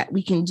things that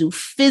we can do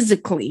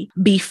physically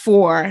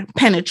before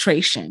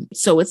penetration.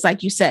 So it's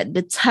like you said,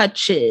 the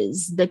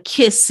touches, the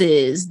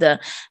kisses, the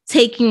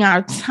taking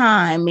our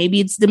time, maybe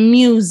it's the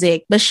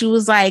music. But she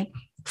was like,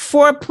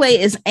 foreplay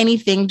is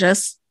anything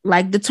just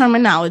like the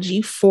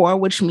terminology for,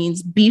 which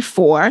means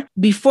before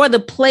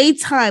the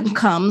playtime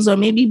comes, or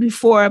maybe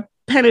before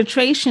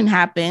penetration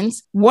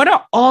happens. What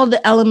are all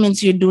the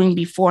elements you're doing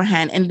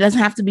beforehand? And it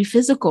doesn't have to be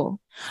physical.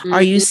 Mm-hmm.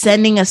 Are you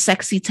sending a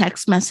sexy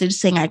text message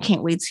saying, I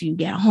can't wait till you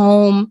get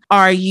home?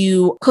 Are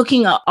you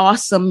cooking an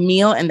awesome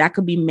meal? And that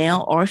could be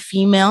male or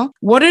female.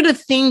 What are the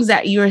things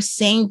that you're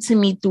saying to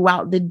me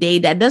throughout the day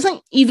that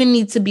doesn't even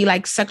need to be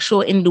like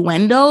sexual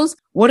innuendos?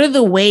 What are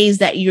the ways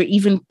that you're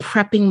even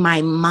prepping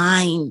my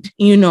mind,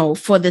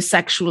 for the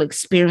sexual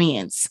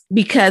experience?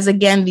 Because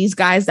again, these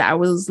guys that I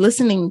was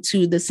listening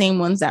to, the same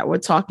ones that were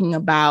talking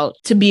about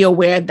to be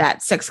aware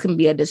that sex can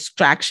be a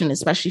distraction,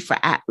 especially for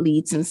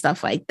athletes and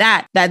stuff like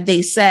that, that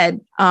they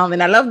said,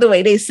 and I love the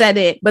way they said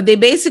it, but they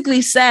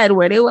basically said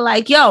where they were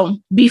like, yo,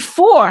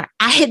 before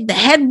I hit the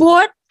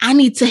headboard, I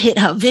need to hit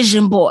her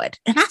vision board.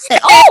 And I said,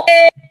 oh,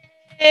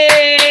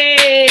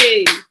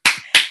 hey!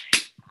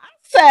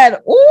 Said,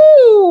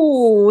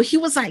 ooh, he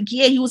was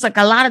like,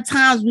 a lot of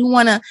times we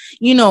want to,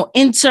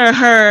 enter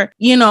her,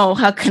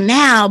 her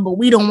canal, but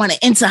we don't want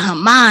to enter her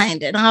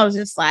mind. And I was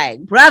just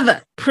like,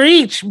 brother,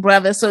 preach,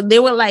 brother. So they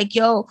were like,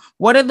 yo,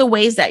 what are the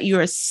ways that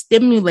you're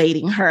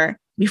stimulating her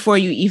before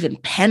you even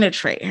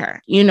penetrate her?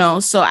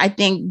 So I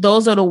think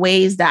those are the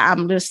ways that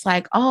I'm just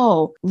like,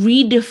 oh,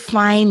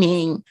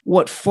 redefining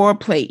what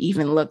foreplay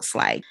even looks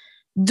like.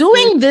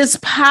 Doing this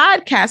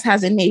podcast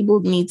has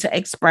enabled me to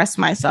express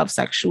myself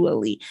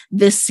sexually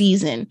this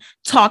season,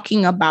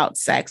 talking about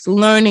sex,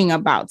 learning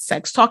about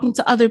sex, talking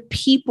to other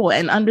people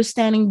and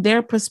understanding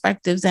their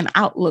perspectives and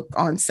outlook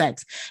on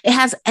sex. It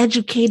has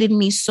educated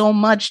me so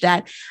much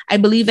that I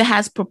believe it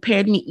has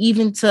prepared me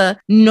even to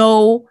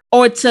know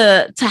or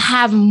to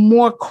have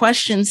more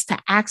questions to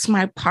ask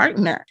my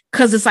partner.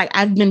 Because it's like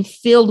I've been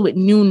filled with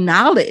new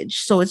knowledge.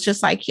 So it's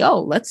just like, yo,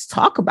 let's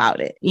talk about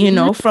it,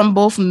 from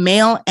both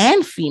male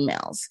and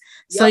females.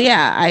 Yep. So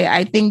yeah,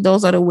 I think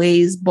those are the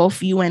ways,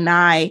 both you and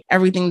I,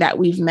 everything that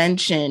we've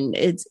mentioned,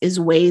 is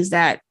ways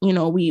that,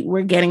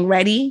 we're getting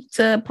ready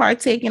to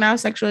partake in our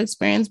sexual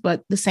experience,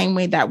 but the same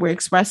way that we're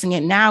expressing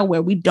it now,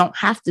 where we don't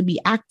have to be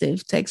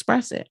active to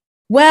express it.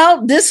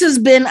 Well, this has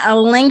been a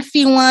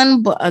lengthy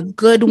one, but a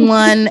good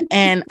one.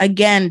 And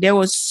again, there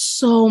was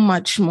so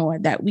much more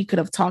that we could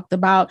have talked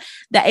about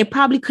that it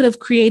probably could have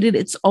created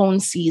its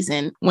own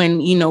season when,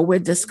 we're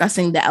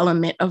discussing the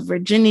element of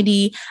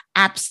virginity,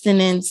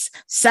 abstinence,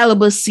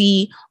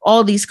 celibacy,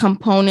 all these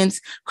components,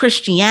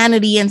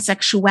 Christianity and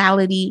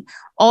sexuality.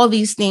 All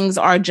these things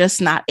are just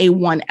not a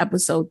one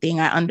episode thing.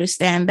 I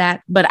understand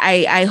that. But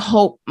I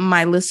hope,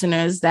 my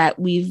listeners, that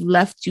we've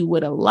left you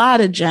with a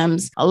lot of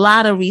gems, a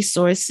lot of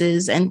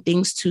resources and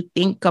things to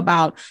think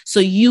about so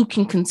you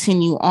can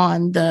continue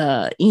on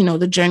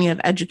the journey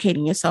of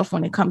educating yourself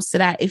when it comes to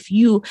that. If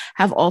you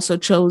have also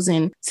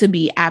chosen to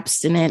be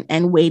abstinent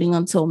and waiting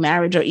until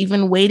marriage, or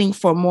even waiting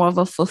for more of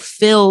a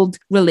fulfilled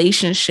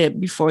relationship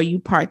before you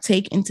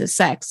partake into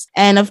sex.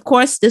 And of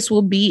course, this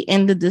will be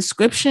in the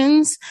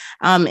descriptions,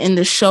 in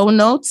the show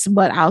notes,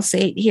 but I'll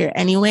say it here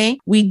anyway.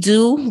 We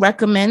do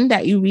recommend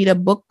that you read a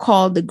book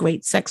called The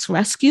Great Sex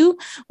Rescue,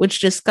 which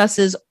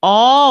discusses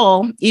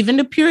even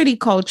the purity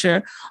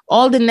culture,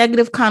 all the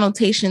negative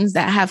connotations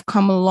that have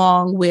come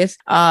along with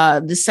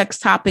the sex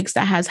topics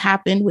that has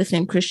happened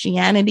within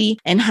Christianity,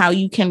 and how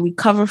you can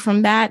recover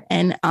from that,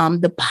 and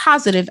the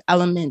positive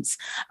elements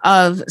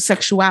of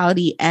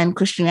sexuality and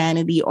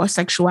Christianity, or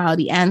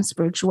sexuality and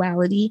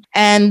spirituality.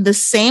 And the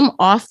same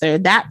author,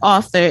 that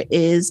author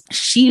is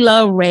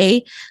Sheila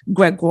Ray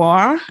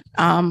Gregoire.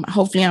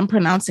 Hopefully I'm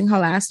pronouncing her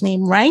last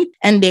name right.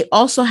 And they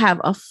also have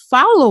a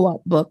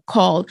follow-up book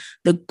called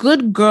The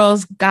Good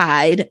Girl's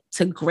Guide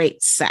to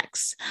Great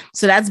Sex.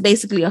 So that's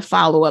basically a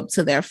follow-up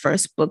to their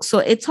first book. So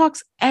it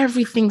talks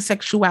everything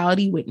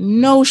sexuality with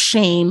no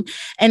shame,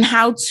 and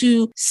how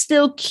to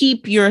still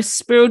keep your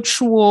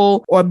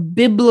spiritual or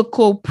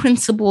biblical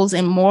principles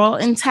and moral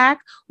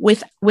intact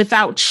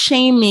without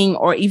shaming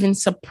or even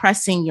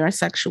suppressing your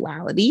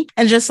sexuality.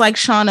 And just like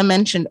Shauna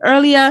mentioned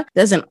earlier,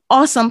 there's an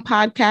awesome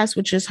podcast,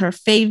 which is her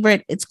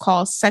favorite. It's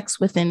called Sex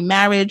Within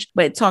Marriage,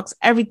 but it talks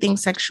everything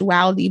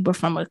sexuality, but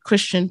from a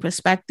Christian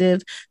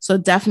perspective. So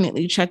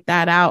definitely check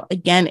that out.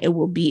 Again, it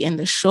will be in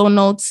the show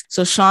notes.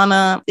 So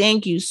Shauna,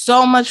 thank you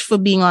so much for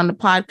being on the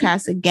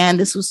podcast again.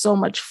 This was so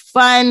much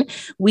fun.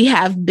 We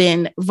have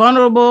been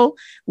vulnerable.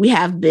 We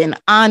have been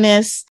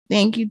honest.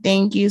 Thank you.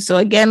 Thank you. So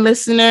again,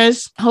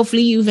 listeners,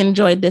 hopefully you've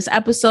enjoyed this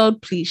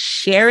episode. Please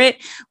share it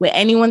with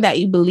anyone that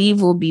you believe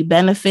will be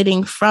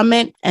benefiting from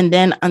it. And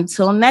then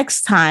until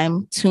next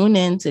time, tune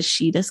in to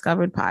She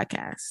Discovered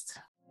Podcast.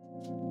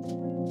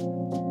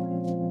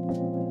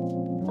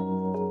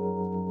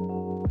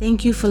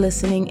 Thank you for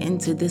listening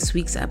into this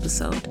week's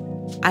episode.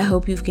 I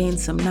hope you've gained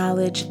some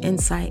knowledge,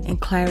 insight,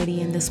 and clarity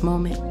in this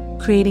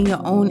moment, creating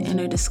your own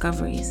inner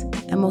discoveries.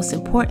 And most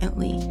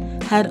importantly,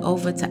 head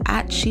over to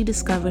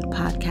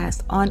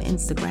 @SheDiscoveredPodcast on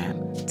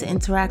Instagram to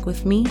interact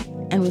with me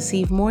and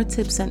receive more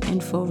tips and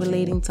info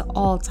relating to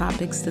all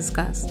topics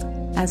discussed.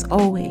 As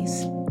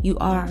always, you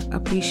are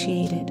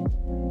appreciated.